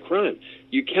it, it's not a crime.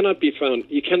 You cannot be found,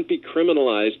 you can't be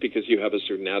criminalized because you have a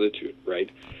certain attitude, right?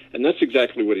 And that's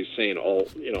exactly what he's saying.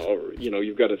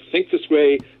 You've got to think this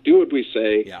way, do what we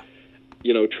say,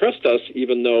 trust us,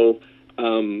 even though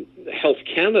Health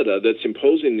Canada, that's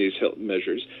imposing these health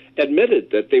measures,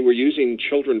 admitted that they were using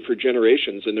children for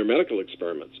generations in their medical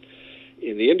experiments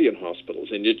in the Indian hospitals.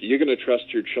 And you're going to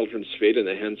trust your children's fate in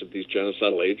the hands of these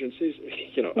genocidal agencies?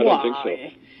 I don't think so.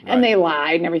 And they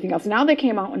lied and everything else. Now they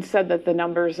came out and said that the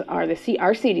numbers are, our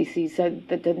CDC said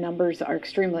that the numbers are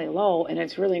extremely low, and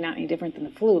it's really not any different than the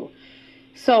flu.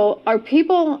 So are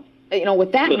people,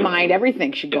 with that in mind,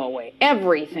 everything should go away.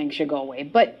 Everything should go away.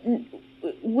 But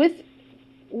with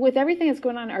everything that's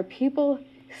going on, are people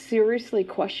seriously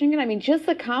questioning it? I mean, just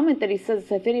the comment that he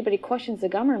says, if anybody questions the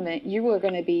government, you are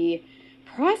going to be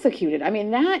prosecuted. I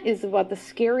mean, that is about the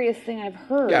scariest thing I've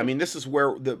heard. Yeah, I mean, this is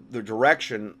where the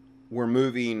direction we're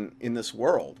moving in this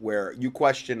world, where you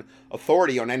question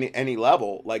authority on any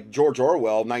level, like George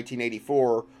Orwell,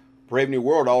 1984, Brave New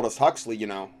World, Aldous Huxley,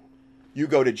 you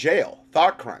go to jail.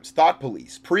 Thought crimes, thought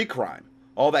police, pre-crime,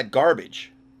 all that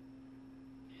garbage.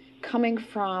 Coming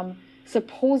from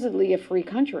supposedly a free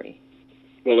country.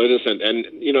 Well, it isn't.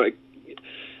 And,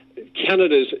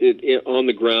 Canada's on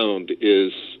the ground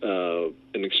is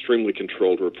an extremely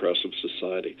controlled, repressive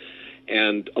society.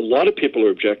 And a lot of people are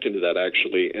objecting to that,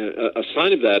 actually. A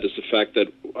sign of that is the fact that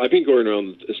I've been going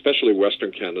around, especially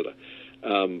Western Canada,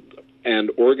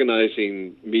 and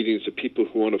organizing meetings of people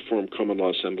who want to form common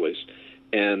law assemblies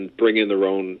and bring in their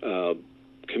own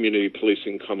community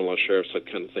policing, common law sheriffs, that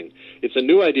kind of thing. It's a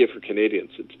new idea for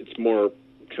Canadians. It's more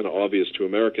kind of obvious to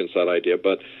Americans, that idea,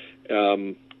 but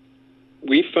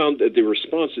we found that the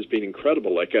response has been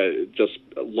incredible. Like just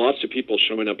lots of people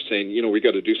showing up saying, we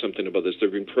got to do something about this. There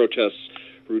have been protests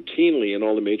routinely in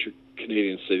all the major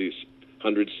Canadian cities.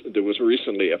 Hundreds. There was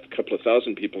recently a couple of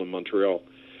thousand people in Montreal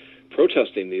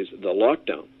protesting the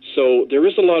lockdown. So there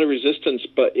is a lot of resistance,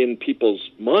 but in people's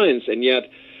minds, and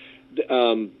yet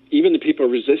even the people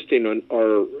resisting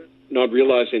are not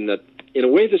realizing that, in a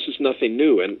way, this is nothing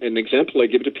new. And an example I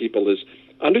give to people is,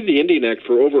 under the Indian Act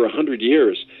for over 100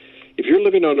 years, if you're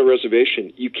living on a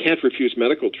reservation, you can't refuse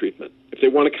medical treatment. If they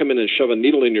want to come in and shove a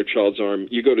needle in your child's arm,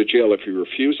 you go to jail if you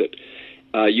refuse it.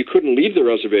 You couldn't leave the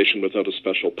reservation without a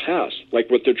special pass, like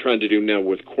what they're trying to do now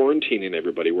with quarantining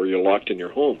everybody, where you're locked in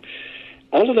your home.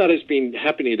 All of that has been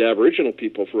happening to Aboriginal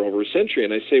people for over a century,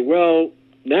 and I say, well,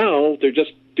 now they're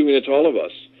just doing it to all of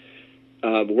us.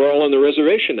 We're all on the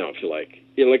reservation now, if you like.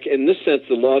 Like in this sense,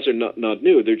 the laws are not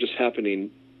new. They're just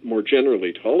happening more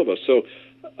generally to all of us. So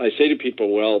I say to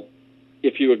people, well,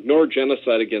 if you ignore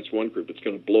genocide against one group, it's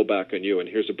going to blow back on you. And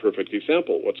here's a perfect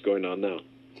example of what's going on now.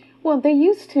 Well, they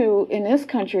used to, in this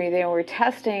country, they were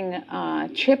testing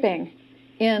chipping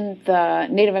in the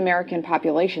Native American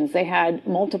populations. They had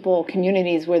multiple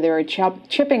communities where they were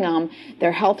chipping them.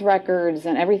 Their health records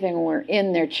and everything were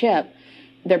in their chip,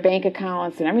 their bank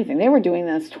accounts and everything. They were doing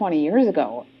this 20 years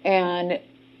ago. And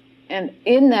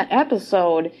in that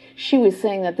episode, she was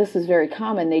saying that this is very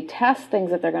common. They test things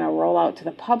that they're going to roll out to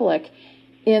the public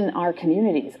in our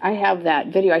communities. I have that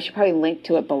video. I should probably link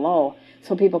to it below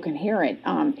so people can hear it.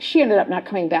 She ended up not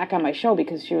coming back on my show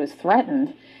because she was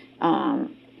threatened,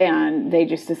 and they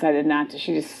just decided not to.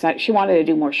 She wanted to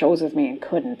do more shows with me and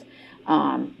couldn't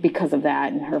because of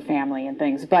that and her family and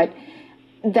things. But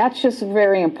that's just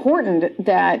very important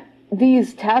that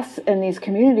these tests in these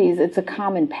communities, it's a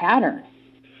common pattern.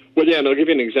 Well, yeah, and I'll give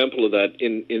you an example of that.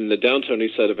 In the downtown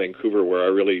east side of Vancouver, where I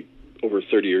really, over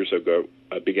 30 years ago,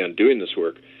 I began doing this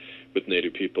work, with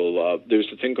Native people. There's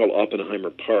a thing called Oppenheimer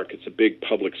Park. It's a big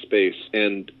public space.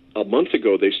 And a month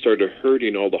ago, they started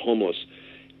herding all the homeless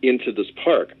into this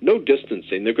park. No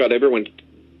distancing. They've got everyone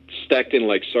stacked in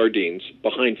like sardines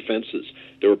behind fences.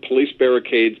 There were police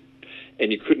barricades,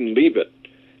 and you couldn't leave it.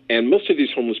 And most of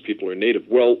these homeless people are Native.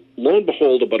 Well, lo and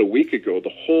behold, about a week ago, the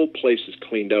whole place is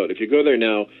cleaned out. If you go there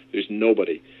now, there's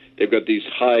nobody. They've got these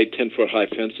high, 10-foot high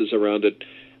fences around it.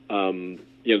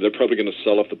 They're probably going to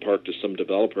sell off the park to some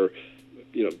developer,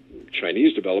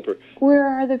 Chinese developer. Where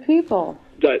are the people?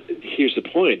 Here's the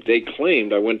point. They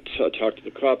claimed, I went to talk to the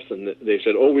cops, and they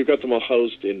said, oh, we've got them all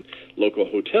housed in local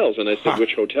hotels. And I said,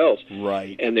 which hotels?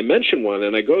 Right. And they mentioned one,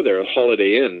 and I go there, a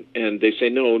Holiday Inn, and they say,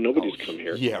 no, nobody's come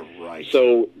here. Yeah, right.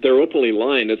 So they're openly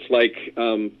lying. It's like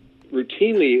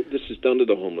routinely this is done to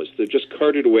the homeless. They're just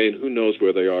carted away, and who knows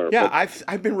where they are. Yeah,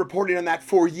 I've been reporting on that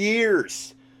for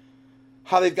years.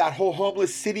 How they've got whole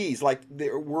homeless cities, like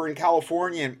we're in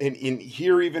California and in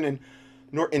here, even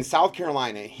in South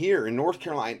Carolina, here in North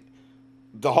Carolina.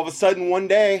 All of a sudden, one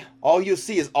day, all you'll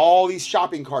see is all these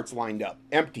shopping carts lined up,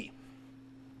 empty.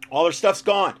 All their stuff's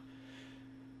gone,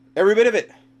 every bit of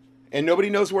it, and nobody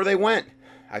knows where they went.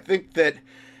 I think that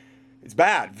it's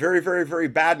bad, very, very, very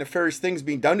bad, nefarious things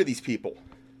being done to these people.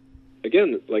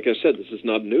 Again, like I said, this is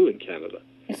not new in Canada.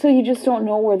 So you just don't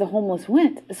know where the homeless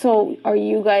went. So are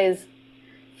you guys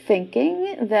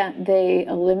thinking that they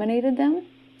eliminated them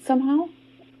somehow?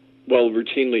 Well,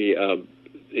 routinely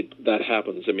that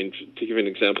happens. I mean, to give you an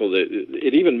example,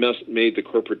 it even made the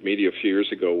corporate media a few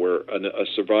years ago where a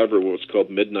survivor of what's called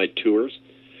midnight tours.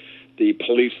 The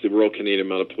police, the Royal Canadian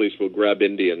Mounted Police, will grab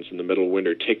Indians in the middle of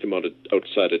winter, take them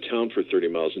outside of town for 30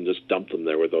 miles and just dump them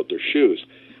there without their shoes.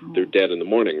 Oh. They're dead in the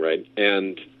morning, right?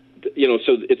 And,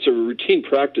 so it's a routine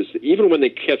practice. Even when they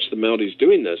catch the Mounties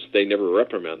doing this, they never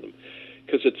reprimand them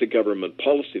because it's a government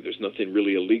policy. There's nothing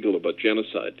really illegal about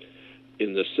genocide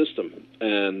in this system.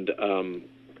 And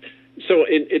so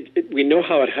we know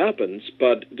how it happens,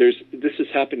 but this is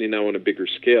happening now on a bigger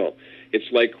scale.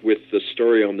 It's like with the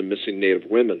story on the missing Native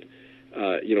women.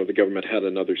 The government had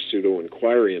another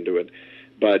pseudo-inquiry into it,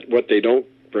 but what they don't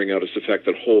bring out is the fact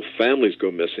that whole families go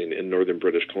missing in northern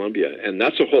British Columbia, and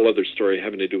that's a whole other story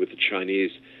having to do with the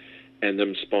Chinese and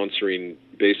them sponsoring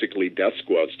basically death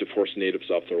squads to force natives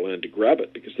off their land to grab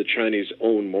it, because the Chinese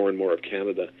own more and more of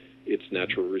Canada, its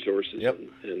natural resources. Yep.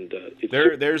 And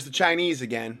there's the Chinese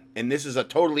again, and this is a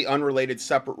totally unrelated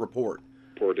separate report.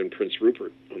 In Prince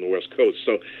Rupert on the West Coast.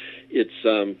 So it's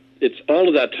all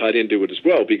of that tied into it as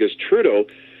well, because Trudeau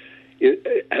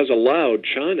has allowed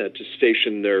China to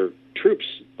station their troops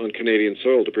on Canadian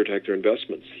soil to protect their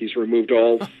investments. He's removed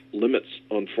all limits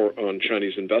on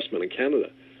Chinese investment in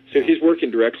Canada. So he's working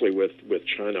directly with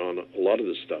China on a lot of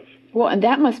this stuff. Well, and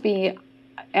that must be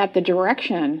at the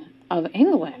direction of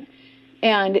England.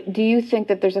 And do you think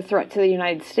that there's a threat to the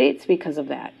United States because of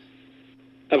that?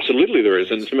 Absolutely there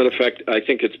is. And as a matter of fact, I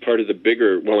think it's part of the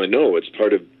bigger, I know it's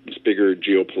part of this bigger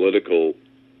geopolitical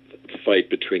fight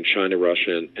between China,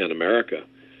 Russia, and America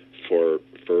for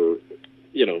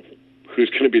who's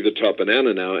going to be the top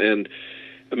banana now. And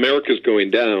America's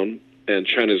going down, and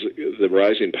China's the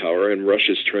rising power, and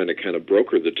Russia's trying to kind of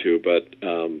broker the two. But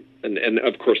and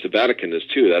of course the Vatican is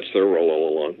too. That's their role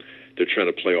all along. They're trying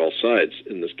to play all sides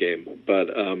in this game. But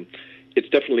it's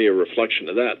definitely a reflection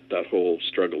of that whole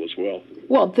struggle as well.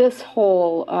 Well, this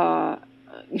whole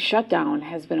shutdown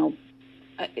has been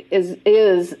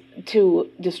is to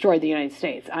destroy the United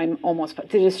States.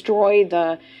 To destroy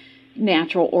the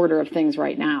natural order of things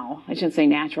right now. I shouldn't say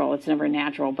natural, it's never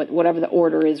natural, but whatever the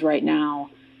order is right now,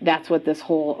 that's what this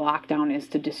whole lockdown is,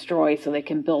 to destroy so they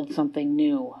can build something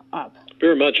new up.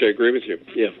 Very much, I agree with you.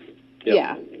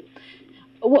 Yeah.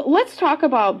 Well, let's talk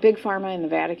about Big Pharma and the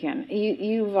Vatican.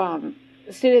 You've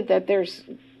stated that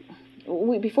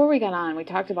before we got on, we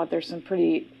talked about there's some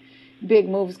pretty big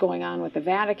moves going on with the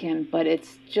Vatican, but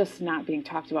it's just not being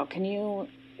talked about. Can you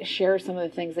share some of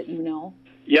the things that you know?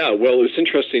 Yeah, well, it's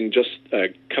interesting. Just a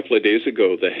couple of days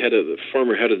ago, the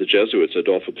former head of the Jesuits,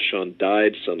 Adolfo Pichon,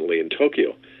 died suddenly in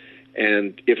Tokyo.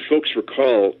 And if folks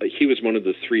recall, he was one of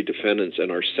the three defendants in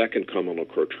our second Commonwealth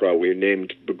Court trial. We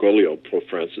named Bergoglio, Pope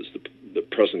Francis, the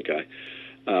present guy,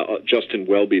 Justin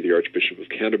Welby, the Archbishop of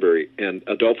Canterbury, and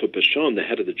Adolfo Pichon, the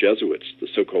head of the Jesuits, the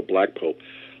so-called Black Pope.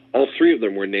 All three of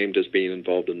them were named as being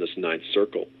involved in this ninth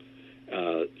circle,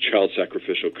 child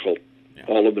sacrificial cult. Yeah.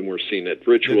 All of them were seen at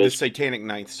rituals. The satanic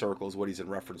ninth circle is what he's in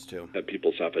reference to. At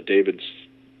people's affidavits.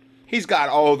 He's got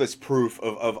all this proof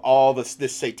of all this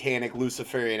satanic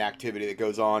Luciferian activity that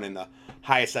goes on in the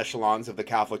highest echelons of the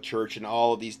Catholic Church and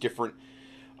all of these different,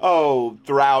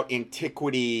 throughout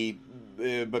antiquity,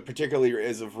 but particularly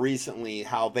as of recently,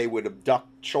 how they would abduct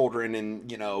children, and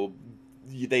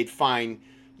they'd find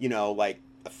like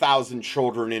 1,000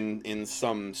 children in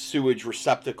some sewage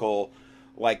receptacle,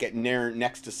 like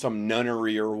next to some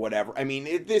nunnery or whatever. I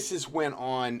mean, this is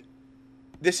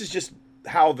just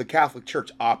how the Catholic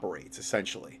Church operates,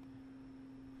 essentially.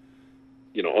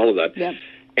 All of that. Yep.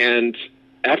 And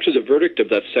after the verdict of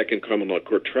that second common law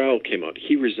court trial came out,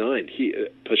 he resigned.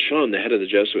 Pachon, the head of the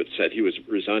Jesuits, said he was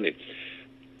resigning.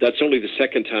 That's only the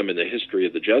second time in the history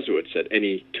of the Jesuits that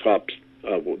any top,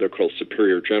 they're called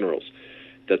superior generals,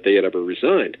 that they had ever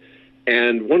resigned.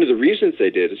 And one of the reasons they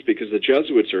did is because the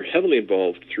Jesuits are heavily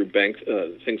involved through things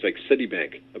like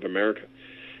Citibank of America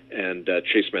and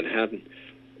Chase Manhattan.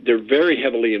 They're very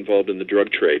heavily involved in the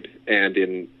drug trade and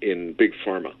in big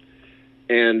pharma.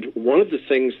 And one of the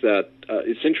things that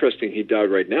it's interesting he died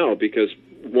right now, because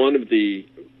one of the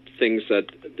things that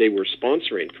they were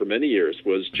sponsoring for many years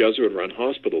was Jesuit-run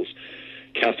hospitals,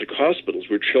 Catholic hospitals,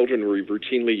 where children were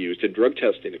routinely used in drug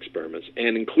testing experiments,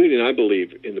 and including, I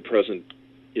believe, in the present,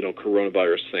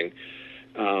 coronavirus thing.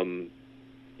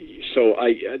 So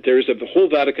there's a whole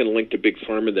Vatican link to big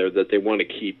pharma there that they want to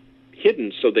keep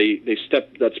hidden. So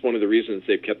that's one of the reasons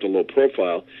they've kept a low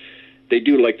profile. They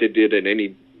do like they did in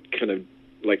any kind of,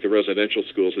 like the residential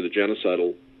schools or the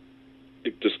genocidal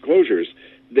disclosures,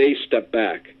 they step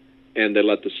back and they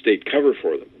let the state cover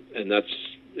for them. And that's,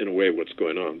 in a way, what's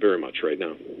going on very much right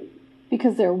now.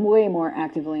 Because they're way more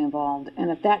actively involved. And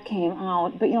if that came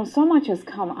out, but so much has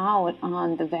come out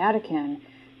on the Vatican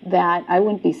that I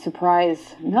wouldn't be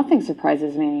surprised, nothing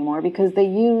surprises me anymore, because they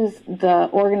use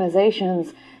the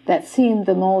organizations that seem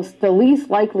the least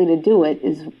likely to do it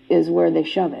is where they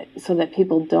shove it, so that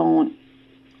people don't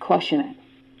question it.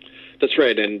 That's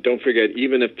right, and don't forget,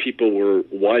 even if people were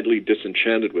widely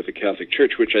disenchanted with the Catholic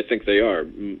Church, which I think they are,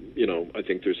 I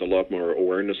think there's a lot more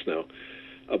awareness now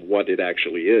of what it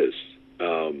actually is,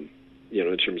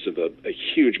 in terms of a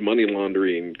huge money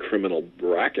laundering criminal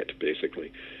racket,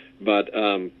 basically. But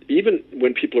even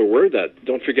when people are aware of that,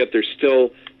 don't forget they're still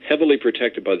heavily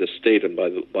protected by the state and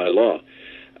by law.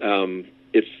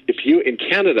 If you, in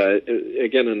Canada,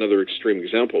 again, another extreme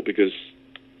example, because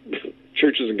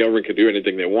churches and government can do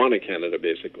anything they want in Canada,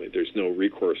 basically. There's no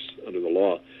recourse under the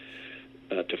law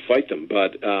to fight them.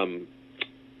 But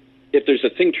if there's a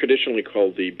thing traditionally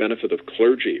called the benefit of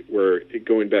clergy, where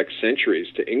going back centuries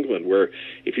to England, where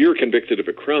if you were convicted of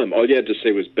a crime, all you had to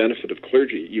say was benefit of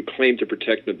clergy. You claimed the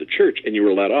protection of the church, and you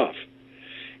were let off.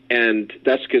 And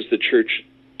that's because the church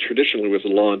traditionally was a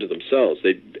law unto themselves.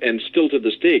 And still to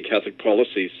this day, Catholic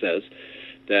policy says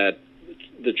that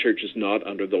the church is not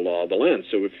under the law of the land.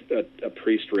 So if a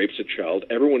priest rapes a child,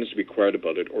 everyone is to be quiet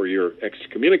about it, or you're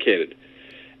excommunicated.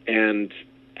 And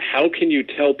how can you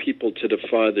tell people to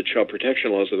defy the child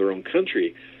protection laws of their own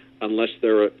country unless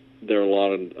they're a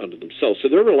law unto themselves? So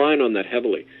they're relying on that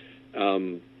heavily.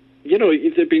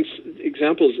 There've been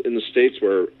examples in the States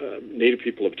where Native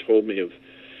people have told me of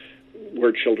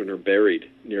where children are buried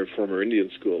near former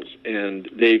Indian schools, and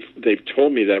they've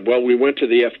told me that, well, we went to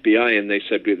the FBI and they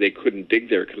said they couldn't dig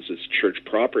there because it's church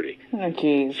property. Oh,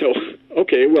 geez. So,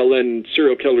 okay, well then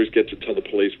serial killers get to tell the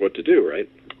police what to do, right?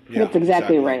 Yeah, that's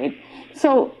exactly right.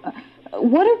 So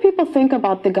what do people think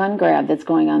about the gun grab that's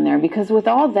going on there? Because with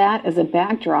all that as a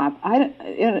backdrop,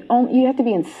 you have to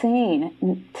be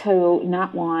insane to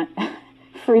not want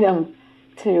freedom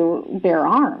to bear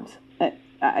arms.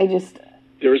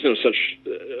 There is no such,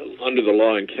 under the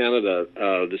law in Canada,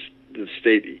 the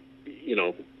state,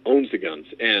 owns the guns.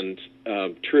 And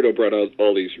Trudeau brought out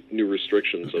all these new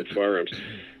restrictions on firearms.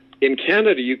 In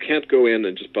Canada, you can't go in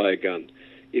and just buy a gun.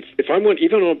 If I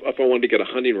wanted to get a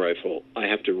hunting rifle, I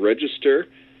have to register,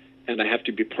 and I have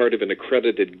to be part of an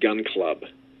accredited gun club,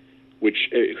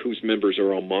 whose members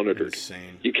are all monitored.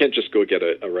 Insane. You can't just go get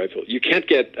a rifle. You can't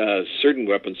get certain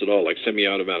weapons at all, like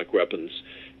semi-automatic weapons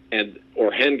or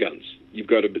handguns.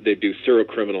 They do thorough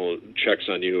criminal checks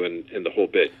on you and the whole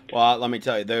bit. Well, let me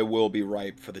tell you, they will be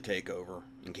ripe for the takeover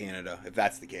in Canada if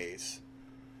that's the case.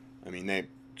 I mean, they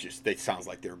sounds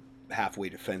like they're halfway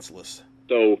defenseless.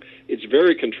 So it's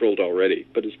very controlled already,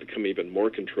 but it's become even more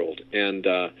controlled. And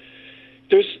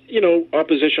there's,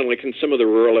 opposition, like in some of the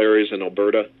rural areas in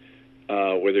Alberta,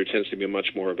 where there tends to be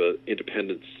much more of an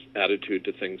independence attitude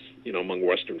to things, among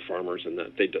Western farmers, and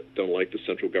that they don't like the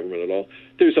central government at all.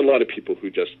 There's a lot of people who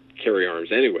just carry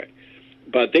arms anyway.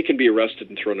 But they can be arrested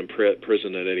and thrown in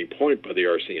prison at any point by the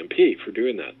RCMP for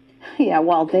doing that. Yeah,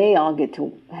 well, they all get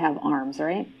to have arms,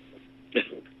 right?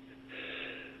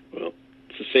 Well,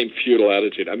 it's the same feudal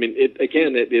attitude. I mean,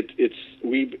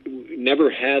 we've never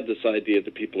had this idea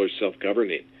that people are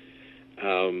self-governing.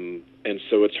 And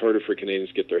so it's harder for Canadians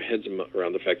to get their heads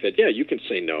around the fact that, yeah, you can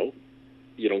say no.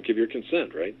 You don't give your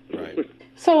consent, right? Right.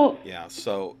 So Yeah,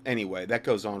 so anyway, that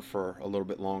goes on for a little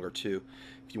bit longer too.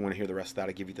 If you want to hear the rest of that,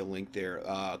 I'll give you the link there.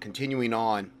 Continuing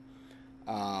on,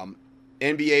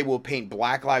 NBA will paint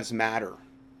Black Lives Matter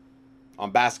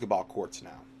on basketball courts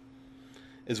now,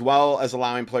 as well as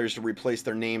allowing players to replace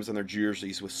their names on their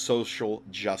jerseys with social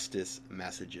justice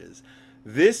messages.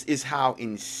 This is how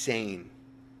insane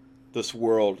this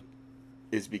world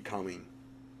is becoming.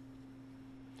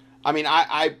 I mean,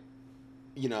 I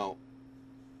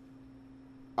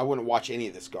wouldn't watch any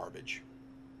of this garbage.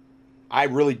 I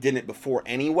really didn't before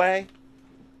anyway,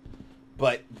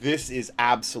 but this is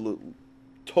absolute,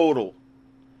 total,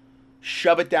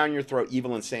 shove it down your throat,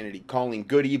 evil insanity, calling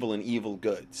good evil and evil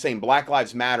good, saying Black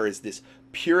Lives Matter is this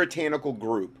puritanical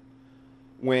group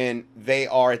when they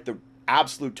are at the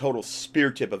absolute total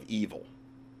spear tip of evil.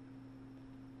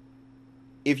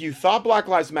 If you thought Black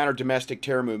Lives Matter domestic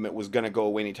terror movement was going to go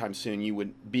away anytime soon, you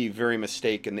would be very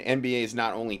mistaken. The NBA is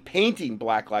not only painting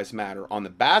Black Lives Matter on the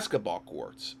basketball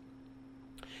courts,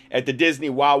 at the Disney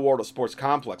Wild World of Sports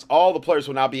Complex, all the players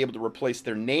will now be able to replace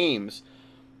their names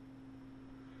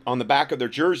on the back of their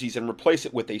jerseys and replace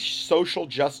it with a social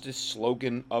justice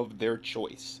slogan of their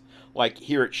choice. Like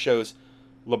here it shows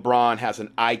LeBron has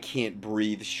an I Can't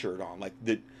Breathe shirt on. Like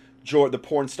the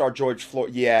porn star George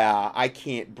Floyd, yeah, I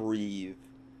can't breathe.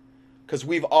 Because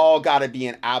we've all got to be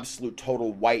in absolute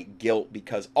total white guilt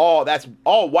because all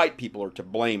white people are to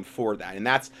blame for that. And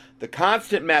that's the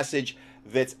constant message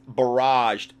that's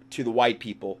barraged to the white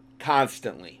people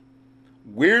constantly.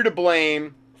 We're to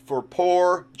blame for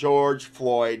poor George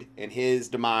Floyd and his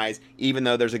demise, even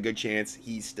though there's a good chance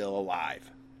he's still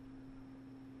alive.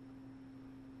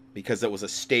 Because it was a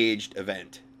staged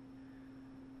event.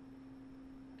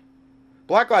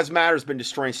 Black Lives Matter has been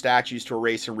destroying statues to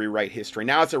erase and rewrite history.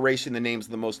 Now it's erasing the names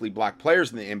of the mostly black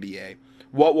players in the NBA.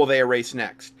 What will they erase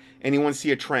next? Anyone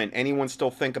see a trend? Anyone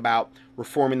still think about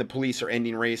reforming the police or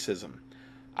ending racism?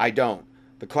 I don't.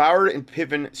 The Cloward and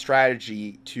Piven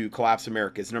strategy to collapse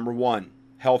America is number 1,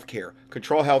 healthcare.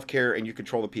 Control healthcare and you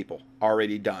control the people.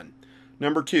 Already done.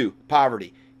 Number 2,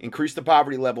 poverty. Increase the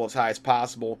poverty level as high as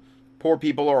possible. Poor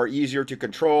people are easier to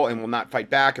control and will not fight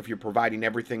back if you're providing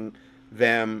everything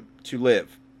them to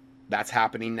live. That's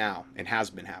happening now and has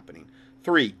been happening.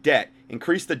 3, debt.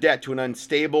 Increase the debt to an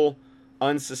unstable,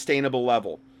 unsustainable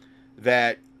level.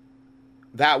 That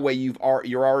way you are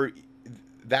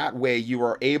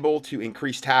able to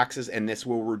increase taxes and this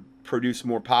will produce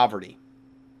more poverty.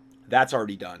 That's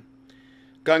already done.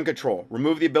 Gun control.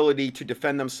 Remove the ability to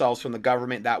defend themselves from the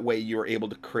government. That way you are able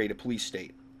to create a police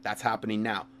state. That's happening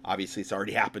now. Obviously, it's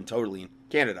already happened totally in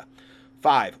Canada.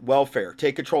 5, welfare.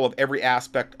 Take control of every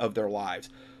aspect of their lives.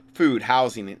 Food,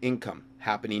 housing, and income.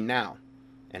 Happening now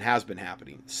and has been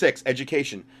happening. 6,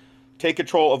 education. Take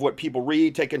control of what people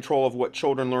read. Take control of what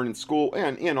children learn in school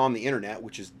and on the internet,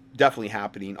 which is definitely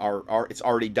happening. It's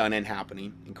already done and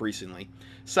happening increasingly.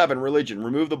 7, religion.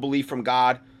 Remove the belief in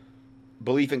God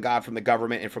from the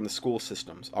government and from the school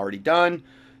systems. Already done.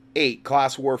 8,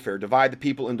 class warfare. Divide the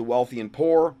people into wealthy and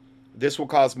poor. This will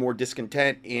cause more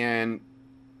discontent and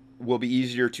will be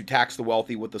easier to tax the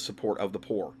wealthy with the support of the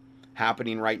poor.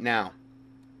 Happening right now.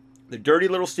 The dirty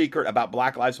little secret about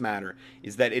Black Lives Matter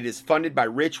is that it is funded by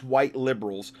rich white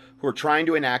liberals who are trying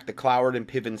to enact the Cloward and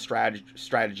Piven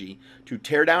strategy to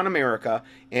tear down America,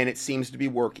 and it seems to be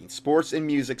working. Sports and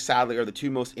music, sadly, are the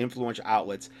 2 most influential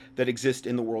outlets that exist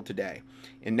in the world today.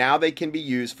 And now they can be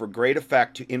used for great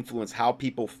effect to influence how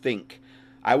people think.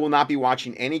 I will not be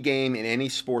watching any game in any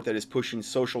sport that is pushing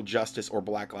social justice or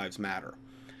Black Lives Matter.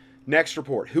 Next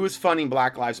report. Who is funding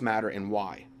Black Lives Matter and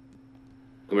why?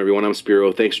 Welcome everyone, I'm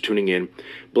Spiro. Thanks for tuning in.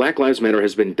 Black Lives Matter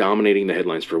has been dominating the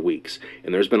headlines for weeks,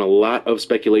 and there's been a lot of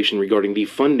speculation regarding the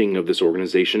funding of this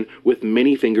organization, with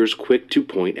many fingers quick to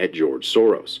point at George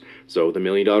Soros. So the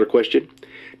million-dollar question,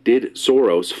 did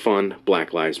Soros fund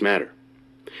Black Lives Matter?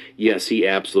 Yes, he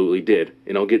absolutely did,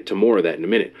 and I'll get to more of that in a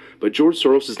minute. But George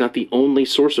Soros is not the only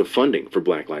source of funding for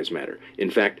Black Lives Matter.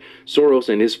 In fact, Soros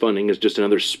and his funding is just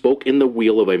another spoke in the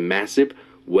wheel of a massive,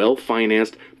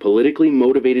 well-financed, politically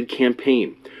motivated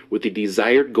campaign with the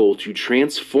desired goal to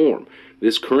transform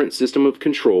this current system of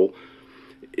control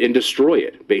and destroy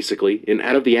it, basically, and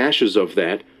out of the ashes of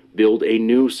that, build a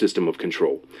new system of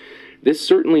control. This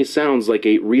certainly sounds like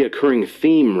a reoccurring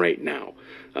theme right now.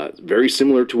 Very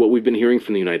similar to what we've been hearing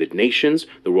from the United Nations,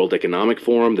 the World Economic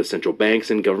Forum, the central banks,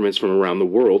 and governments from around the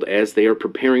world as they are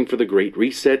preparing for the Great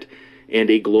Reset and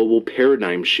a global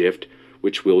paradigm shift,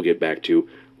 which we'll get back to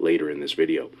later in this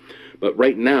video. But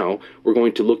right now, we're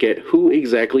going to look at who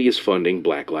exactly is funding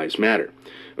Black Lives Matter.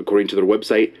 According to their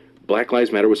website, Black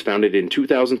Lives Matter was founded in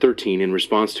 2013 in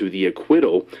response to the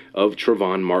acquittal of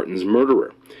Trayvon Martin's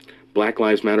murderer. Black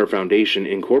Lives Matter Foundation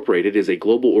Incorporated is a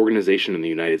global organization in the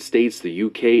United States, the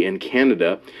UK, and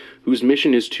Canada whose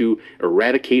mission is to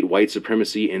eradicate white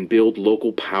supremacy and build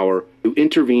local power to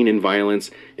intervene in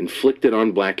violence inflicted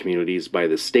on black communities by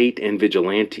the state and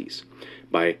vigilantes,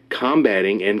 by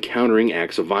combating and countering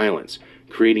acts of violence,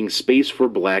 creating space for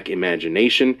black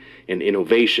imagination and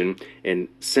innovation, and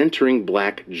centering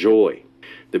black joy.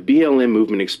 The BLM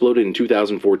movement exploded in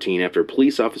 2014 after a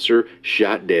police officer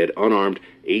shot dead unarmed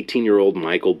 18-year-old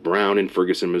Michael Brown in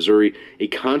Ferguson, Missouri, a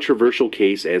controversial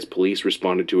case as police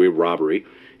responded to a robbery,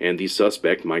 and the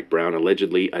suspect, Mike Brown,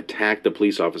 allegedly attacked the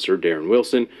police officer, Darren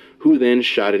Wilson, who then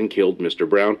shot and killed Mr.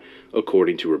 Brown,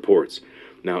 according to reports.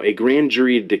 Now, a grand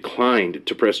jury declined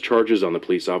to press charges on the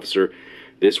police officer.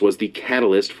 This was the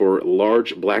catalyst for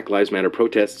large Black Lives Matter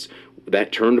protests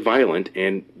that turned violent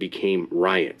and became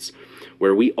riots,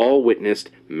 where we all witnessed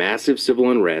massive civil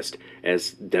unrest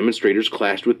as demonstrators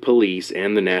clashed with police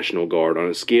and the National Guard on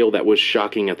a scale that was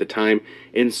shocking at the time,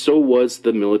 and so was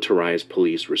the militarized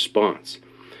police response.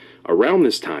 Around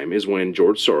this time is when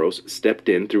George Soros stepped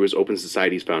in through his Open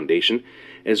Societies Foundation,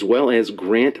 as well as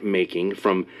grant making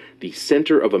from the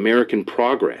Center of American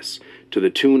Progress to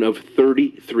the tune of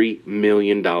 $33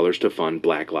 million to fund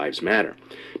Black Lives Matter.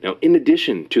 Now, in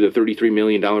addition to the $33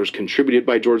 million contributed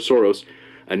by George Soros,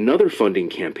 another funding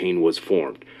campaign was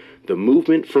formed, the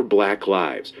Movement for Black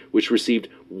Lives, which received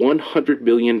 $100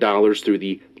 million through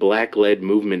the Black-Led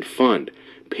Movement Fund,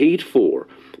 paid for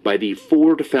by the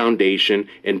Ford Foundation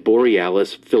and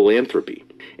Borealis Philanthropy,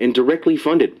 and directly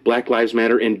funded Black Lives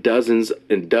Matter and dozens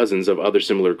of other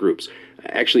similar groups.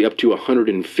 Actually, up to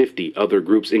 150 other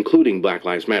groups, including Black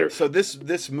Lives Matter. So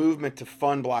this movement to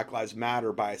fund Black Lives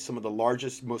Matter by some of the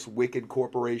largest, most wicked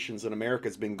corporations in America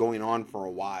has been going on for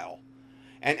a while.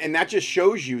 And that just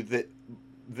shows you that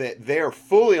they're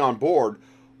fully on board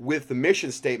with the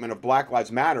mission statement of Black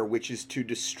Lives Matter, which is to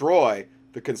destroy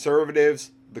the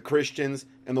conservatives, the Christians,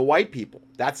 and the white people.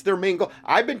 That's their main goal.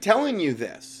 I've been telling you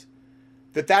this,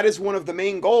 that is one of the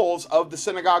main goals of the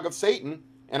Synagogue of Satan.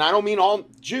 And I don't mean all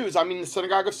Jews. I mean the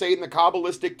Synagogue of Satan, the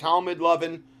Kabbalistic,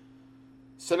 Talmud-loving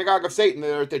Synagogue of Satan.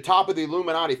 They're at the top of the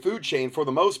Illuminati food chain for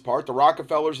the most part. The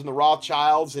Rockefellers and the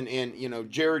Rothschilds and you know,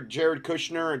 Jared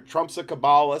Kushner, and Trump's a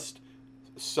Kabbalist,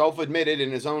 self-admitted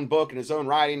in his own book and his own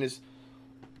writing. Is,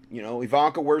 you know,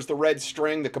 Ivanka wears the red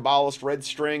string, the Kabbalist red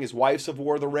string. His wives have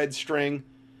wore the red string.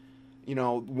 You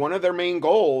know, one of their main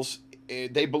goals,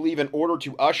 they believe, in order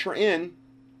to usher in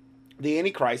the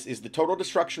Antichrist, is the total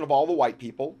destruction of all the white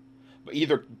people,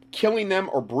 either killing them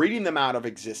or breeding them out of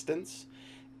existence.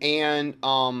 And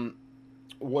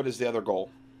what is the other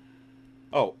goal?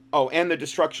 Oh, and the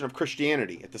destruction of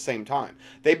Christianity at the same time.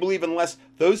 They believe unless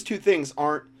those two things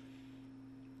aren't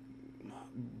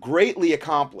greatly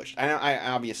accomplished, I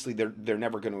obviously they're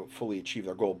never going to fully achieve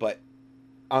their goal, but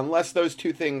unless those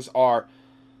two things are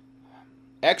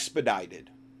expedited,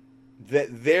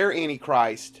 that their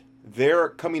Antichrist, their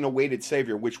coming awaited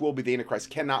Savior, which will be the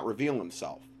Antichrist, cannot reveal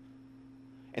himself.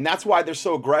 And that's why they're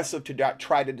so aggressive to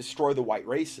try to destroy the white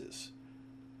races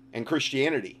and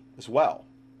Christianity as well.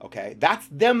 Okay, that's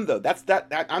them though. That's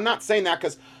that. I'm not saying that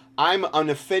because I'm an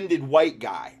offended white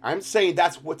guy. I'm saying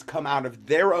that's what's come out of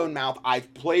their own mouth.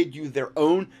 I've played you their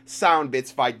own sound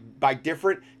bits by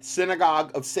different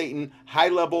Synagogue of Satan,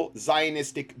 high-level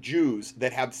Zionistic Jews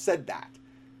that have said that.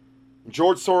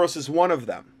 George Soros is one of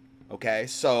them. Okay,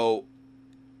 so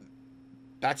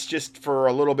that's just for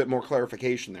a little bit more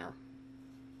clarification there.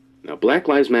 Now, Black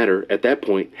Lives Matter at that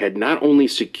point had not only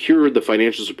secured the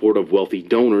financial support of wealthy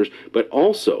donors, but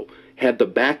also had the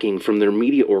backing from their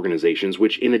media organizations,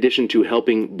 which, in addition to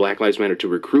helping Black Lives Matter to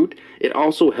recruit, it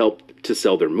also helped to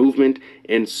sell their movement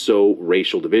and sow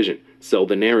racial division, sell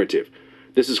the narrative.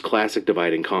 This is classic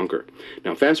divide and conquer.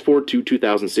 Now, fast forward to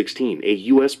 2016, a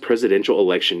U.S. presidential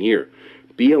election year.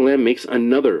 BLM makes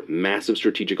another massive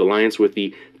strategic alliance with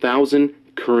the Thousand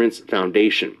Currents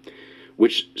Foundation,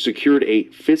 which secured a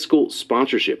fiscal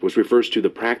sponsorship, which refers to the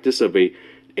practice of a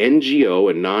NGO,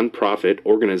 a nonprofit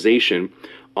organization,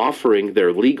 offering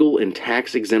their legal and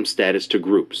tax-exempt status to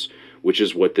groups, which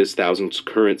is what this Thousand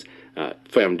Currents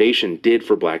Foundation did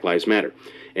for Black Lives Matter.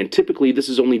 And typically this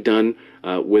is only done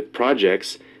with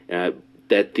projects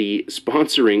that the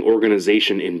sponsoring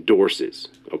organization endorses,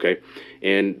 okay?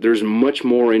 And there's much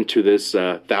more into this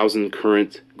Thousand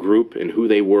Current group and who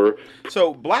they were.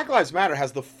 So Black Lives Matter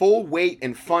has the full weight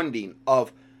and funding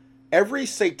of every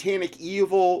satanic,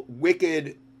 evil,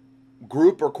 wicked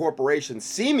group or corporation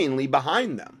seemingly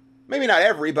behind them. Maybe not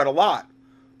every, but a lot.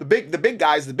 The big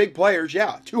guys, the big players,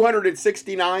 yeah.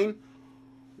 269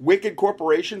 wicked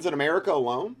corporations in America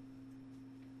alone?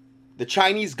 The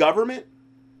Chinese government?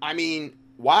 I mean,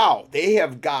 wow, they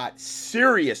have got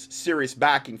serious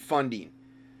backing, funding,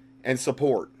 and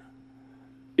support.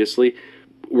 Obviously,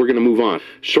 we're going to move on.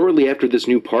 Shortly after this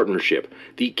new partnership,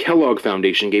 the Kellogg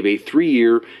Foundation gave a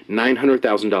 3-year,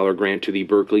 $900,000 grant to the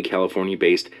Berkeley,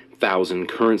 California-based Thousand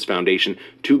Currents Foundation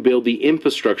to build the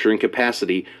infrastructure and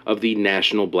capacity of the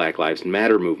national Black Lives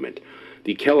Matter movement.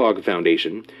 The Kellogg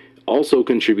Foundation also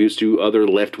contributes to other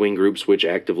left-wing groups which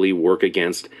actively work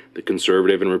against the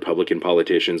conservative and Republican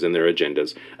politicians and their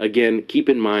agendas. Again, keep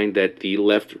in mind that the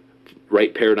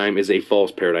left-right paradigm is a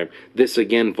false paradigm. This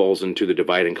again falls into the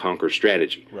divide and conquer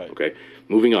strategy. Right. Okay,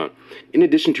 moving on. In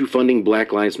addition to funding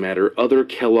Black Lives Matter, other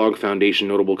Kellogg Foundation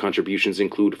notable contributions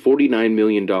include $49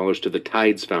 million to the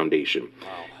Tides Foundation,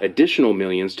 additional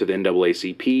millions to the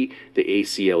NAACP, the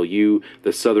ACLU,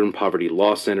 the Southern Poverty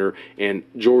Law Center, and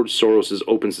George Soros'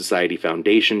 Open Society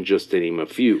Foundation, just to name a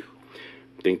few.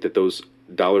 Think that those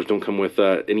dollars don't come with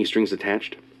any strings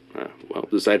attached? Well,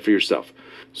 decide for yourself.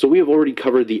 So we have already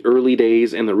covered the early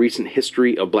days and the recent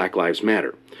history of Black Lives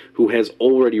Matter, who has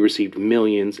already received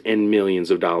millions and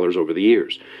millions of dollars over the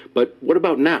years. But what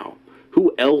about now?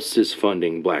 Who else is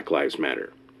funding Black Lives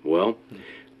Matter? Well,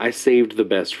 I saved the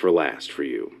best for last for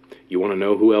you. You want to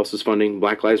know who else is funding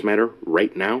Black Lives Matter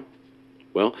right now?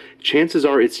 Well, chances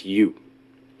are it's you.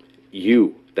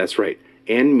 You, that's right,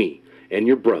 and me, and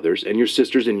your brothers, and your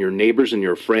sisters, and your neighbors, and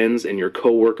your friends, and your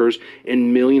co-workers,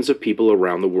 and millions of people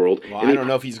around the world. Well, I don't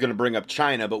know if he's going to bring up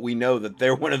China, but we know that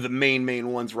they're one of the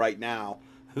main ones right now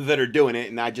that are doing it,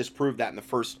 and I just proved that in the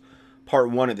first part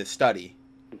 1 of the study.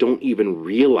 Don't even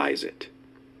realize it.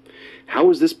 How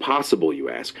is this possible, you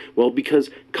ask? Well, because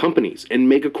companies and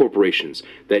mega corporations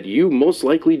that you most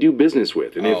likely do business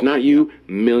with, and if not you,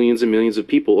 millions and millions of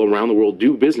people around the world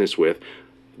do business with,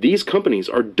 these companies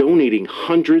are donating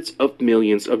hundreds of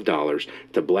millions of dollars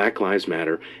to Black Lives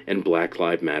Matter and Black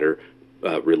Lives Matter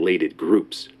related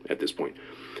groups at this point.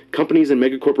 Companies and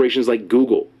mega corporations like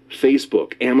Google,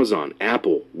 Facebook, Amazon,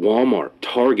 Apple, Walmart,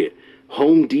 Target,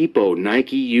 Home Depot,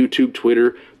 Nike, YouTube,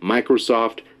 Twitter,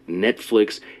 Microsoft,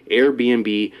 Netflix,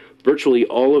 Airbnb, virtually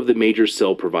all of the major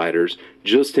cell providers,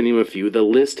 just to name a few. The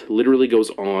list literally goes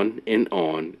on and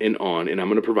on and on, and I'm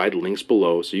going to provide links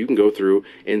below so you can go through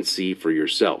and see for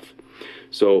yourself.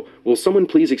 So, will someone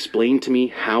please explain to me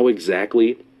how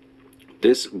exactly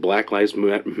this Black Lives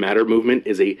Matter movement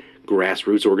is a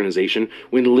grassroots organization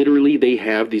when literally they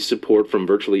have the support from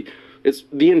virtually it's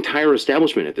the entire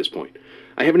establishment at this point?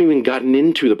 I haven't even gotten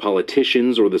into the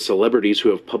politicians or the celebrities who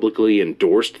have publicly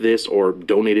endorsed this or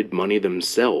donated money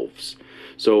themselves.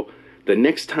 So the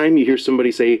next time you hear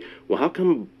somebody say, well, how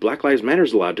come Black Lives Matter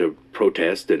is allowed to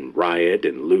protest and riot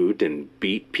and loot and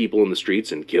beat people in the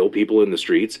streets and kill people in the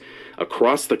streets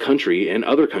across the country and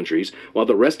other countries while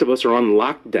the rest of us are on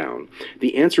lockdown?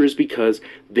 The answer is because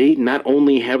they not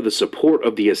only have the support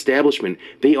of the establishment,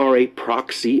 they are a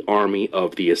proxy army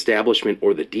of the establishment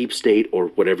or the deep state or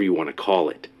whatever you want to call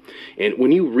it. And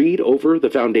when you read over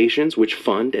the foundations which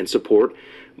fund and support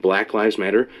Black Lives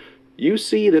Matter, you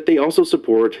see that they also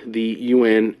support the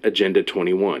UN Agenda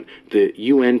 21, the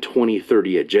UN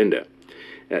 2030 Agenda,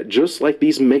 just like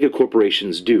these mega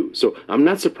corporations do. So I'm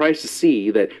not surprised to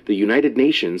see that the United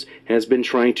Nations has been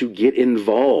trying to get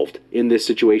involved in this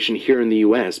situation here in the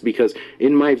U.S. because,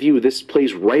 in my view, this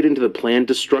plays right into the planned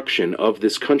destruction of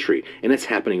this country, and it's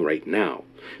happening right now.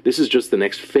 This is just the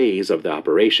next phase of the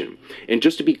operation. And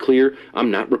just to be clear, I'm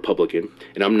not Republican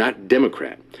and I'm not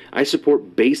Democrat. I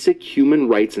support basic human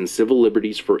rights and civil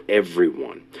liberties for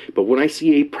everyone. But when I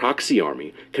see a proxy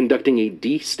army conducting a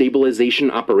destabilization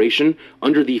operation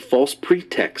under the false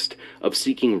pretext of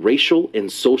seeking racial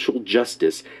and social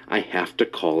justice, I have to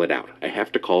call it out. I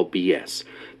have to call BS.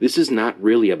 This is not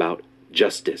really about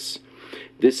justice.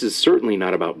 This is certainly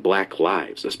not about black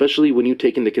lives, especially when you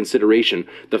take into consideration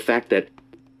the fact that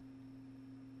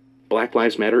Black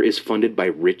Lives Matter is funded by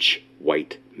rich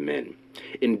white men,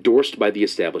 endorsed by the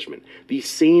establishment. The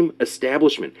same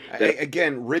establishment that...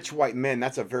 Again, rich white men,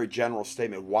 that's a very general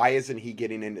statement. Why isn't he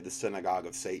getting into the synagogue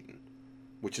of Satan?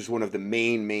 Which is one of the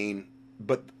main...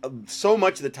 But so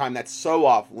much of the time, that's so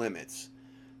off limits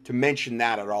to mention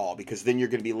that at all, because then you're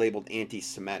going to be labeled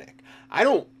anti-Semitic.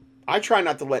 I try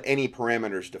not to let any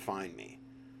parameters define me.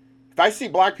 If I see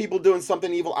black people doing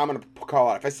something evil, I'm going to call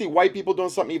it out. If I see white people doing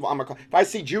something evil, I'm going to call it out. If I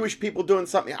see Jewish people doing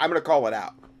something, I'm going to call it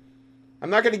out. I'm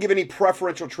not going to give any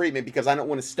preferential treatment because I don't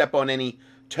want to step on any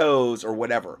toes or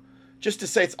whatever. Just to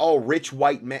say it's all rich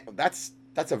white men, that's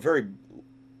a very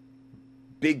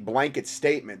big blanket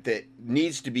statement that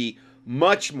needs to be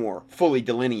much more fully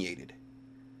delineated.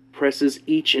 oppresses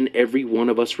each and every one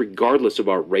of us regardless of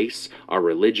our race, our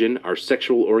religion, our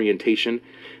sexual orientation.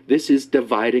 This is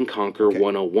divide and conquer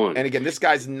 101. And again, this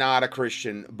guy's not a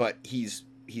Christian, but he's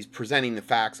presenting the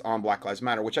facts on Black Lives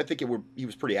Matter, which I think he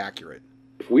was pretty accurate.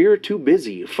 If we are too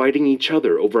busy fighting each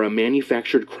other over a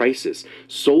manufactured crisis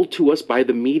sold to us by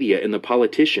the media and the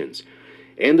politicians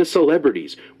and the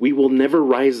celebrities, we will never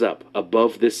rise up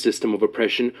above this system of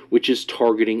oppression which is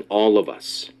targeting all of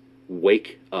us.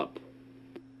 Wake up.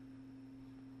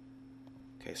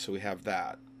 Okay, so we have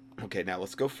that. Okay, now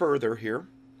let's go further here.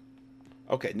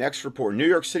 Okay, next report. New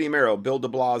York City Mayor Bill de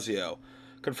Blasio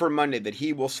confirmed Monday that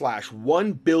he will slash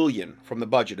 $1 billion from the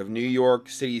budget of New York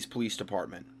City's police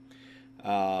department.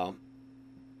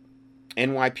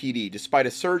 NYPD, despite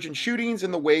a surge in shootings in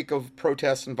the wake of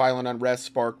protests and violent unrest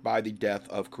sparked by the death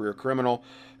of career criminal,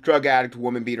 drug addict,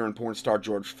 woman beater, and porn star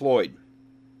George Floyd.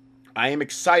 I am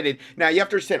excited. Now, you have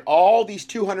to understand, all these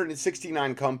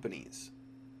 269 companies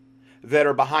that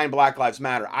are behind Black Lives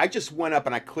Matter, I just went up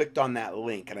and I clicked on that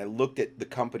link and I looked at the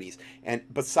companies. And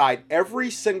beside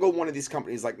every single one of these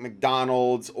companies, like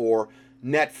McDonald's or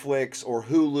Netflix or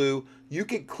Hulu, you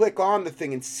can click on the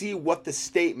thing and see what the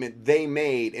statement they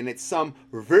made, and it's some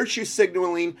virtue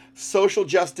signaling social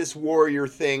justice warrior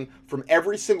thing from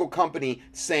every single company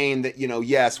saying that,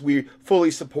 yes, we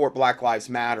fully support Black Lives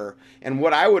Matter. And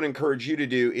what I would encourage you to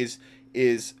do is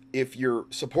if you're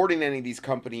supporting any of these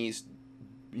companies,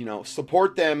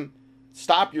 support them,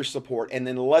 stop your support, and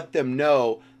then let them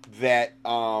know that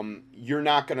you're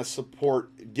not going to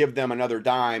give them another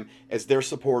dime as they're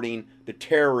supporting the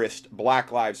terrorist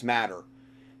Black Lives Matter,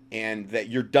 and that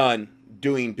you're done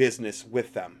doing business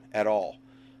with them at all.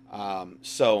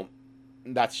 So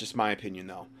that's just my opinion,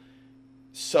 though.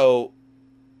 So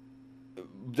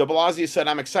de Blasio said,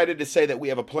 I'm excited to say that we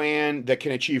have a plan that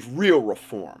can achieve real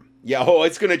reform. Yeah,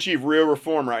 it's going to achieve real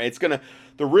reform, right?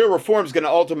 The real reform is going to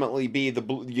ultimately be the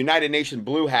United Nations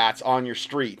blue hats on your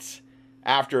streets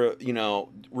after,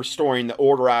 restoring the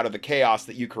order out of the chaos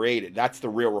that you created. That's the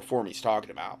real reform he's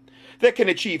talking about. That can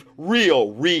achieve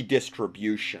real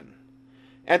redistribution.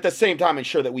 At the same time,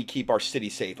 ensure that we keep our city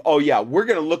safe. Oh yeah, we're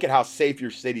going to look at how safe your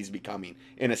city's becoming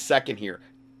in a second here.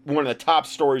 One of the top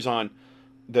stories on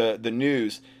the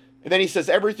news. And then he says,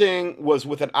 everything was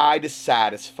with an eye to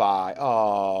satisfy.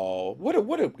 Oh,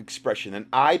 what an expression, an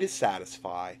eye to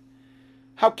satisfy.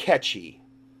 How catchy.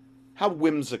 How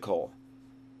whimsical.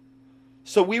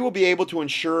 So we will be able to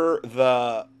ensure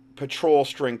the patrol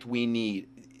strength we need.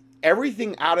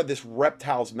 Everything out of this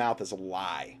reptile's mouth is a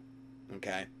lie.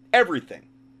 Okay? Everything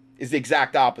is the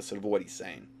exact opposite of what he's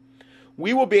saying.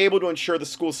 We will be able to ensure the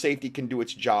school safety can do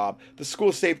its job. The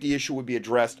school safety issue would be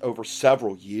addressed over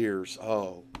several years.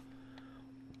 Oh.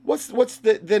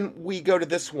 Then we go to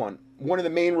this one. One of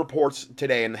the main reports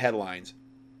today in the headlines.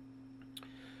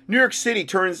 New York City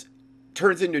turns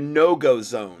into no-go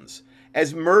zones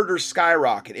as murders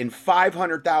skyrocket and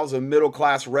 500,000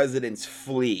 middle-class residents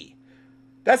flee.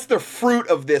 That's the fruit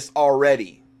of this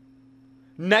already.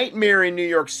 Nightmare in New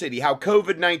York City, how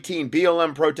COVID-19,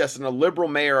 BLM protests, and a liberal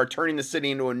mayor are turning the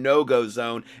city into a no-go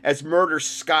zone as murders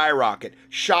skyrocket,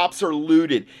 shops are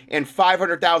looted, and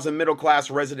 500,000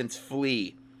 middle-class residents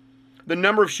flee. The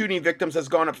number of shooting victims has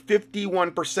gone up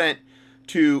 51%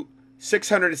 to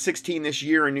 616 this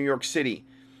year in New York City.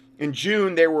 In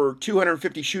June, there were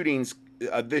 250 shootings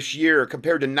this year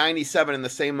compared to 97 in the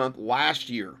same month last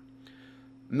year.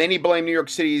 Many blame New York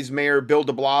City's Mayor Bill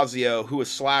de Blasio, who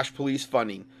has slashed police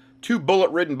funding. 2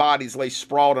 bullet-ridden bodies lay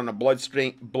sprawled on a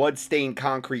blood-stained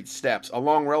concrete steps.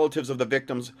 Along, relatives of the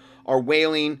victims are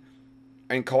wailing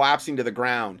and collapsing to the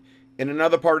ground. In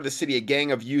another part of the city, a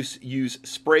gang of youths used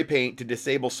spray paint to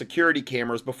disable security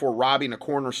cameras before robbing a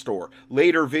corner store.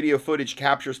 Later, video footage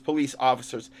captures police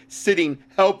officers sitting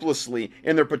helplessly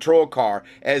in their patrol car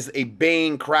as a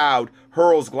baying crowd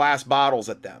hurls glass bottles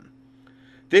at them.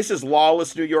 This is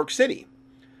lawless New York City,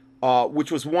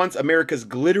 which was once America's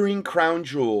glittering crown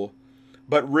jewel,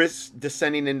 but risks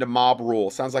descending into mob rule.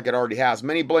 Sounds like it already has.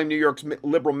 Many blame New York's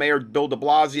liberal mayor Bill de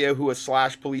Blasio, who has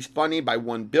slashed police funding by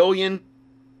 $1 billion.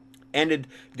 Ended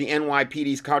the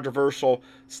NYPD's controversial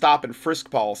stop and frisk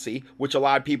policy, which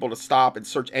allowed people to stop and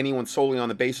search anyone solely on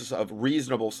the basis of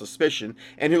reasonable suspicion,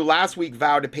 and who last week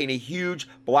vowed to paint a huge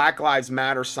Black Lives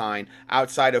Matter sign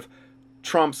outside of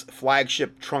Trump's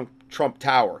flagship Trump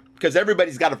Tower. Because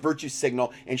everybody's got a virtue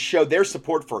signal and show their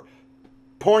support for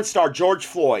porn star George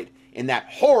Floyd in that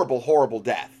horrible, horrible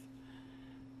death,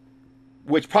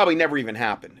 which probably never even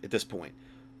happened at this point.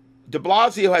 De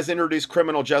Blasio has introduced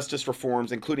criminal justice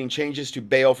reforms, including changes to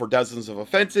bail for dozens of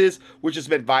offenses, which has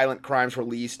meant violent crimes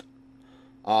released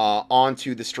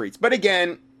onto the streets. But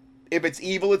again, if it's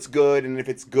evil, it's good, and if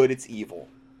it's good, it's evil.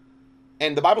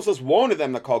 And the Bible says, woe to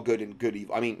them that call good and good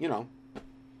evil. I mean,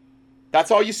 that's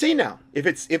all you see now. If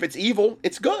it's evil,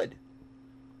 it's good.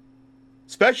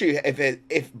 Especially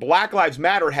if Black Lives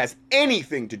Matter has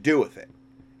anything to do with it.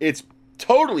 It's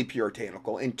totally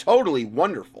puritanical and totally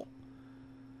wonderful.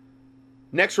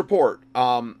 Next report.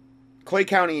 Clay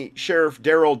County Sheriff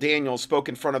Darrell Daniels spoke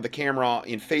in front of the camera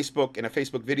in a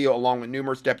Facebook video, along with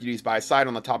numerous deputies by his side,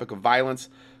 on the topic of violence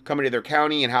coming to their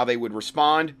county and how they would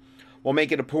respond, while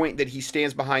making a point that he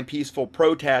stands behind peaceful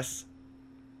protests.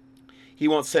 He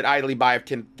won't sit idly by if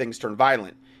things turn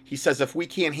violent. He says, if we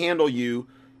can't handle you,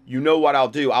 you know what I'll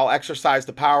do. I'll exercise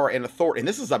the power and authority. And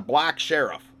this is a black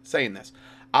sheriff saying this.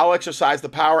 I'll exercise the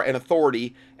power and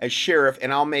authority as sheriff,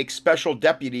 and I'll make special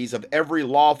deputies of every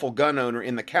lawful gun owner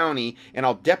in the county, and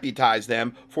I'll deputize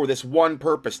them for this one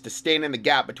purpose, to stand in the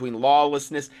gap between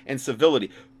lawlessness and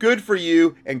civility. Good for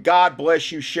you, and God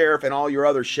bless you, sheriff, and all your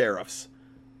other sheriffs.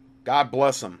 God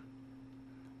bless them.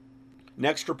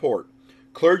 Next report.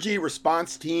 Clergy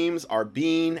response teams are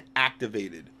being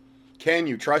activated. Can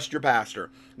you trust your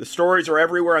pastor? The stories are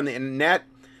everywhere on the internet.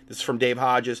 This is from Dave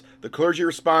Hodges. The clergy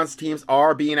response teams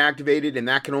are being activated, and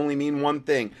that can only mean one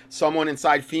thing. Someone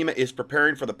inside FEMA is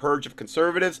preparing for the purge of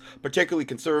conservatives, particularly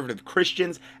conservative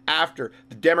Christians, after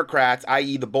the Democrats,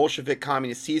 i.e. the Bolshevik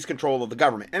communists, seize control of the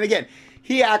government. And again,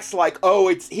 he acts like,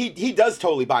 he does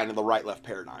totally buy into the right-left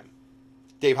paradigm.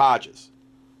 Dave Hodges.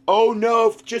 Oh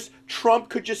no, if just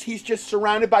Trump he's just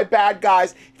surrounded by bad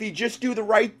guys. If he just do the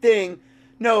right thing.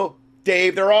 No,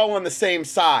 Dave, they're all on the same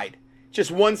side. Just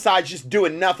one side's just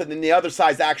doing nothing, and the other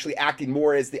side's actually acting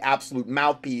more as the absolute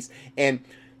mouthpiece and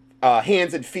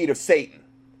hands and feet of Satan,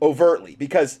 overtly.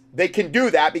 Because they can do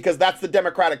that, because that's the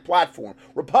Democratic platform.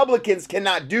 Republicans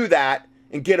cannot do that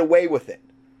and get away with it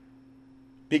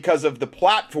because of the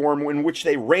platform in which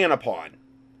they ran upon.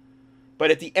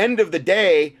 But at the end of the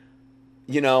day,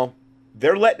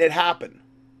 they're letting it happen.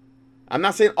 I'm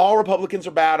not saying all Republicans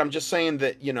are bad. I'm just saying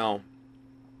that,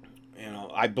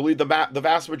 I believe the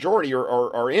vast majority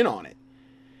are in on it.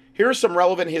 Here's some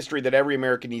relevant history that every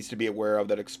American needs to be aware of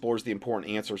that explores the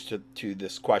important answers to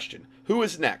this question. Who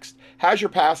is next? Has your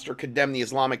pastor condemned the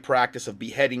Islamic practice of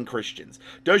beheading Christians?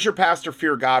 Does your pastor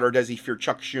fear God, or does he fear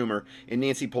Chuck Schumer and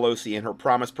Nancy Pelosi and her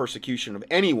promised persecution of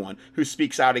anyone who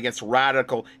speaks out against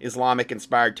radical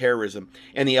Islamic-inspired terrorism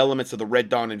and the elements of the Red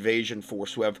Dawn invasion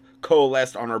force who have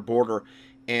coalesced on our border,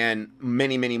 and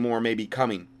many, many more may be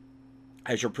coming?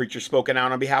 Has your preacher spoken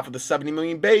out on behalf of the 70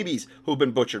 million babies who've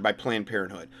been butchered by Planned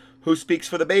Parenthood? Who speaks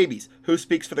for the babies? Who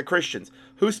speaks for the Christians?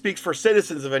 Who speaks for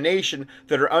citizens of a nation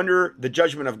that are under the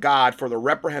judgment of God for their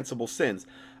reprehensible sins?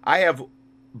 I have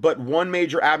but one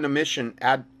major admonition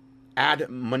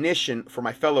for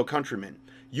my fellow countrymen.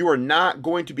 You are not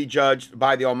going to be judged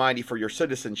by the Almighty for your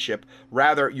citizenship.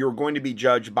 Rather, you're going to be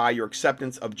judged by your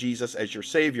acceptance of Jesus as your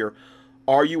Savior.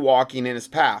 Are you walking in his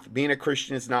path? Being a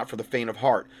Christian is not for the faint of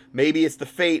heart. Maybe it's the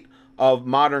fate of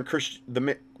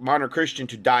the modern Christian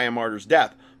to die a martyr's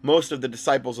death. Most of the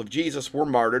disciples of Jesus were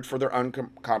martyred for their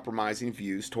uncompromising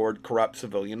views toward corrupt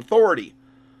civilian authority.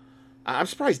 I'm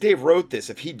surprised Dave wrote this,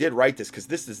 if he did write this, because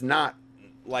this is not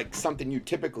like something you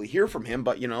typically hear from him,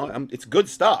 but it's good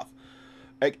stuff.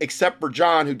 Except for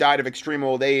John, who died of extreme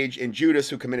old age, and Judas,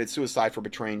 who committed suicide for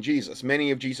betraying Jesus. Many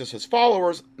of Jesus'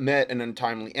 followers met an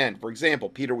untimely end. For example,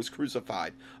 Peter was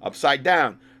crucified upside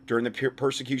down during the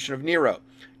persecution of Nero.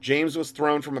 James was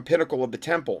thrown from a pinnacle of the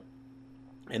temple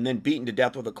and then beaten to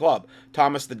death with a club.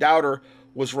 Thomas the Doubter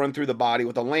was run through the body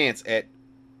with a lance at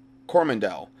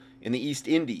Coromandel in the East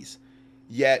Indies.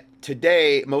 Yet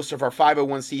today, most of our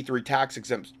 501c3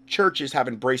 tax-exempt churches have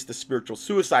embraced the spiritual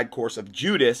suicide course of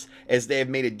Judas, as they have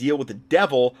made a deal with the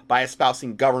devil by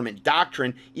espousing government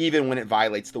doctrine even when it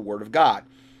violates the Word of God.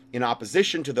 In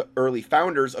opposition to the early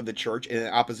founders of the church and in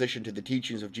opposition to the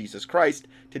teachings of Jesus Christ,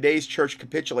 today's church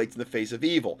capitulates in the face of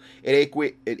evil. It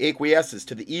acquiesces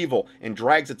to the evil and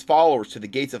drags its followers to the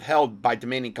gates of hell by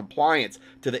demanding compliance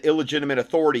to the illegitimate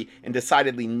authority and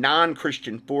decidedly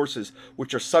non-Christian forces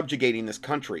which are subjugating this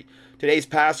country. Today's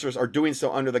pastors are doing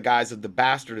so under the guise of the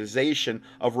bastardization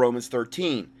of Romans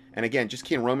 13. And again, just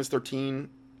key in Romans 13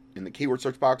 in the keyword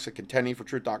search box at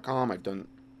contendingfortruth.com. I've done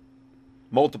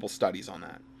multiple studies on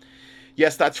that.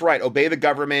 Yes, that's right. Obey the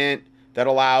government that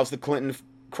allows the Clinton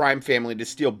crime family to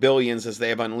steal billions as they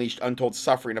have unleashed untold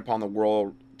suffering upon the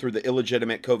world through the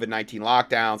illegitimate COVID-19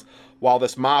 lockdowns, while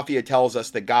this mafia tells us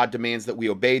that God demands that we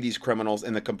obey these criminals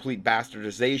in the complete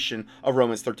bastardization of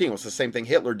Romans 13. It was the same thing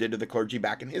Hitler did to the clergy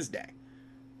back in his day.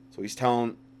 So he's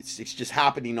telling, it's just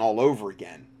happening all over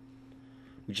again.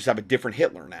 We just have a different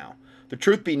Hitler now. The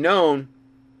truth be known,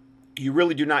 You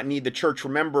really do not need the church.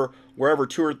 Remember, wherever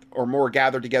two or more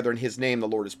gather together in his name, the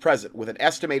Lord is present. With an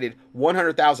estimated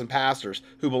 100,000 pastors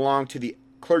who belong to the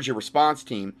clergy response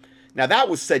team. Now, that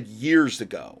was said years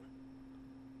ago.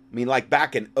 I mean, like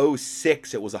back in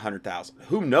 06, it was 100,000.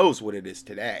 Who knows what it is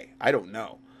today? I don't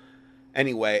know.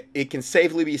 Anyway, it can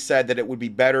safely be said that it would be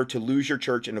better to lose your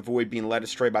church and avoid being led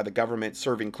astray by the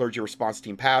government-serving clergy response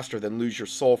team pastor than lose your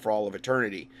soul for all of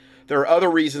eternity. There are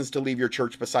other reasons to leave your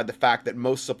church beside the fact that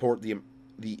most support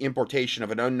the importation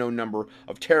of an unknown number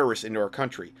of terrorists into our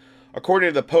country. According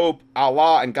to the Pope,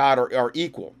 Allah and God are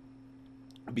equal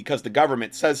because the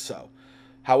government says so.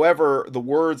 However, the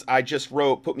words I just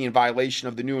wrote put me in violation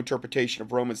of the new interpretation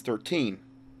of Romans 13.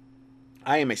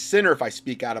 I am a sinner if I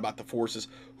speak out about the forces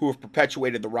who have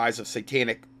perpetuated the rise of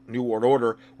satanic New World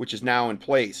Order, which is now in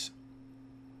place.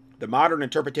 The modern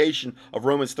interpretation of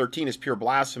Romans 13 is pure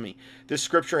blasphemy. This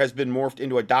scripture has been morphed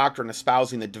into a doctrine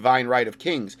espousing the divine right of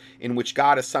kings, in which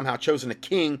God has somehow chosen a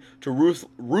king to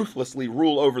ruthlessly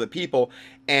rule over the people,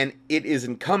 and it is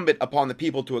incumbent upon the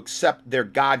people to accept their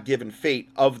God-given fate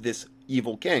of this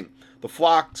evil king. The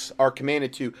flocks are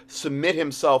commanded to submit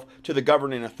himself to the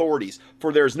governing authorities,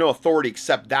 for there is no authority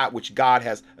except that which God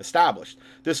has established.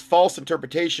 This false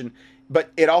interpretation,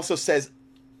 but it also says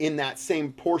in that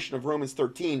same portion of Romans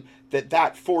 13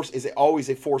 that force is always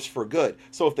a force for good.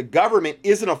 So if the government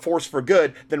isn't a force for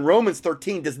good, then Romans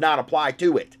 13 does not apply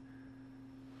to it.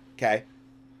 Okay?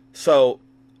 So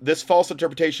this false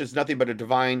interpretation is nothing but a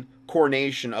divine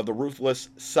coronation of the ruthless,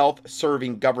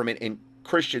 self-serving government, and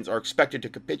Christians are expected to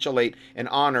capitulate and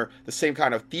honor the same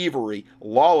kind of thievery,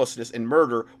 lawlessness, and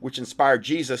murder which inspired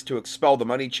Jesus to expel the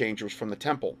money changers from the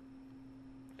temple.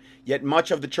 Yet much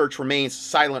of the church remains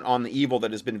silent on the evil that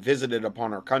has been visited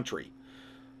upon our country.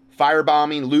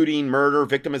 Firebombing, looting, murder,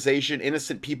 victimization, of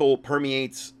innocent people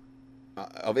permeates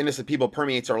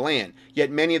our land.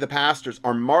 Yet many of the pastors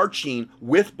are marching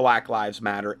with Black Lives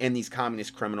Matter and these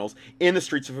communist criminals in the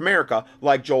streets of America,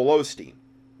 like Joel Osteen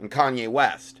and Kanye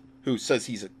West, who says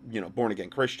he's a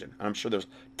born-again Christian. And I'm sure there's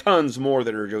tons more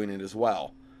that are doing it as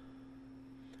well.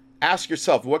 Ask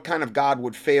yourself, what kind of God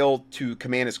would fail to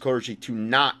command his clergy to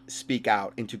not speak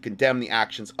out and to condemn the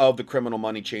actions of the criminal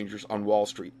money changers on Wall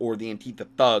Street or the Antifa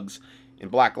thugs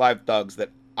and Black Lives thugs that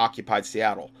occupied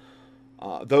Seattle?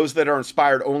 Those that are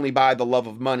inspired only by the love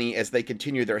of money as they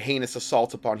continue their heinous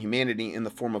assaults upon humanity in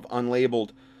the form of unlabeled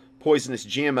poisonous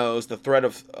GMOs, the threat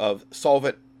of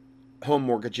solvent home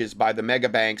mortgages by the mega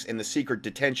banks, and the secret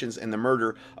detentions and the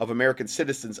murder of American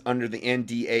citizens under the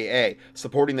NDAA,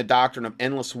 supporting the doctrine of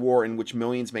endless war in which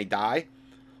millions may die?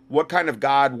 What kind of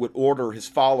God would order his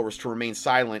followers to remain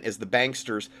silent as the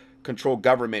banksters control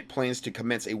government plans to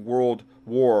commence a world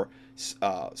war,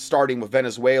 starting with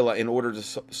Venezuela in order to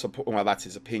support, well, that's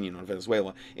his opinion on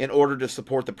Venezuela, in order to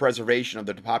support the preservation of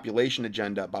the depopulation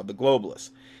agenda by the globalists?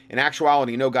 In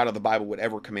actuality, no God of the Bible would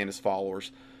ever command his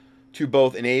followers to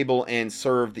both enable and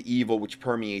serve the evil which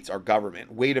permeates our government.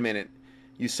 Wait a minute.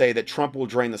 You say that Trump will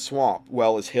drain the swamp.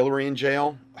 Well, is Hillary in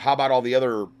jail? How about all the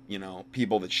other,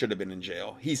 people that should have been in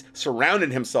jail? He's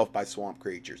surrounded himself by swamp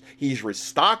creatures. He's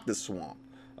restocked the swamp,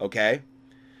 okay?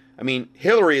 I mean,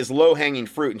 Hillary is low-hanging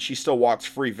fruit, and she still walks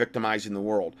free, victimizing the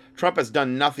world. Trump has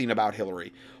done nothing about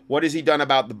Hillary. What has he done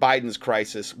about the Biden's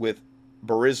crisis with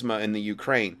Burisma in the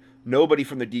Ukraine? Nobody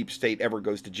from the deep state ever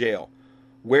goes to jail.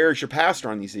 Where is your pastor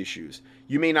on these issues?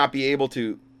 You may not be able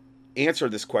to answer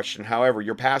this question. However,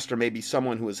 your pastor may be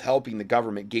someone who is helping the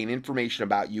government gain information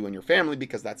about you and your family,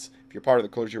 because if you're part of the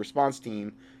clergy response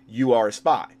team, you are a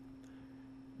spy.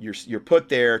 You're put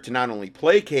there to not only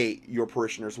placate your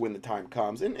parishioners when the time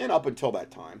comes, and up until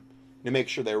that time, to make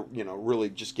sure they're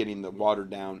really just getting the watered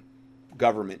down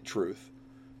government's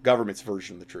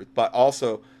version of the truth, but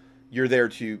also you're there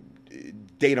to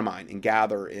data mine and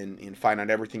gather and find out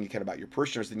everything you can about your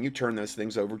parishioners. Then you turn those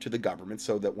things over to the government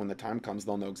so that when the time comes,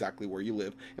 they'll know exactly where you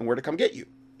live and where to come get you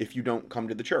if you don't come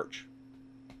to the church.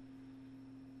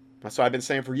 That's what I've been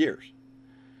saying for years.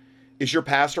 Is your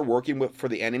pastor working for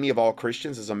the enemy of all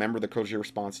Christians as a member of the clergy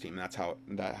response team? That's how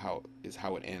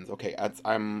it ends. Okay,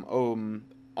 I'm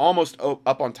almost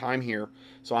up on time here,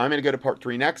 so I'm going to go to part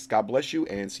 3 next. God bless you,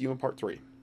 and see you in part 3.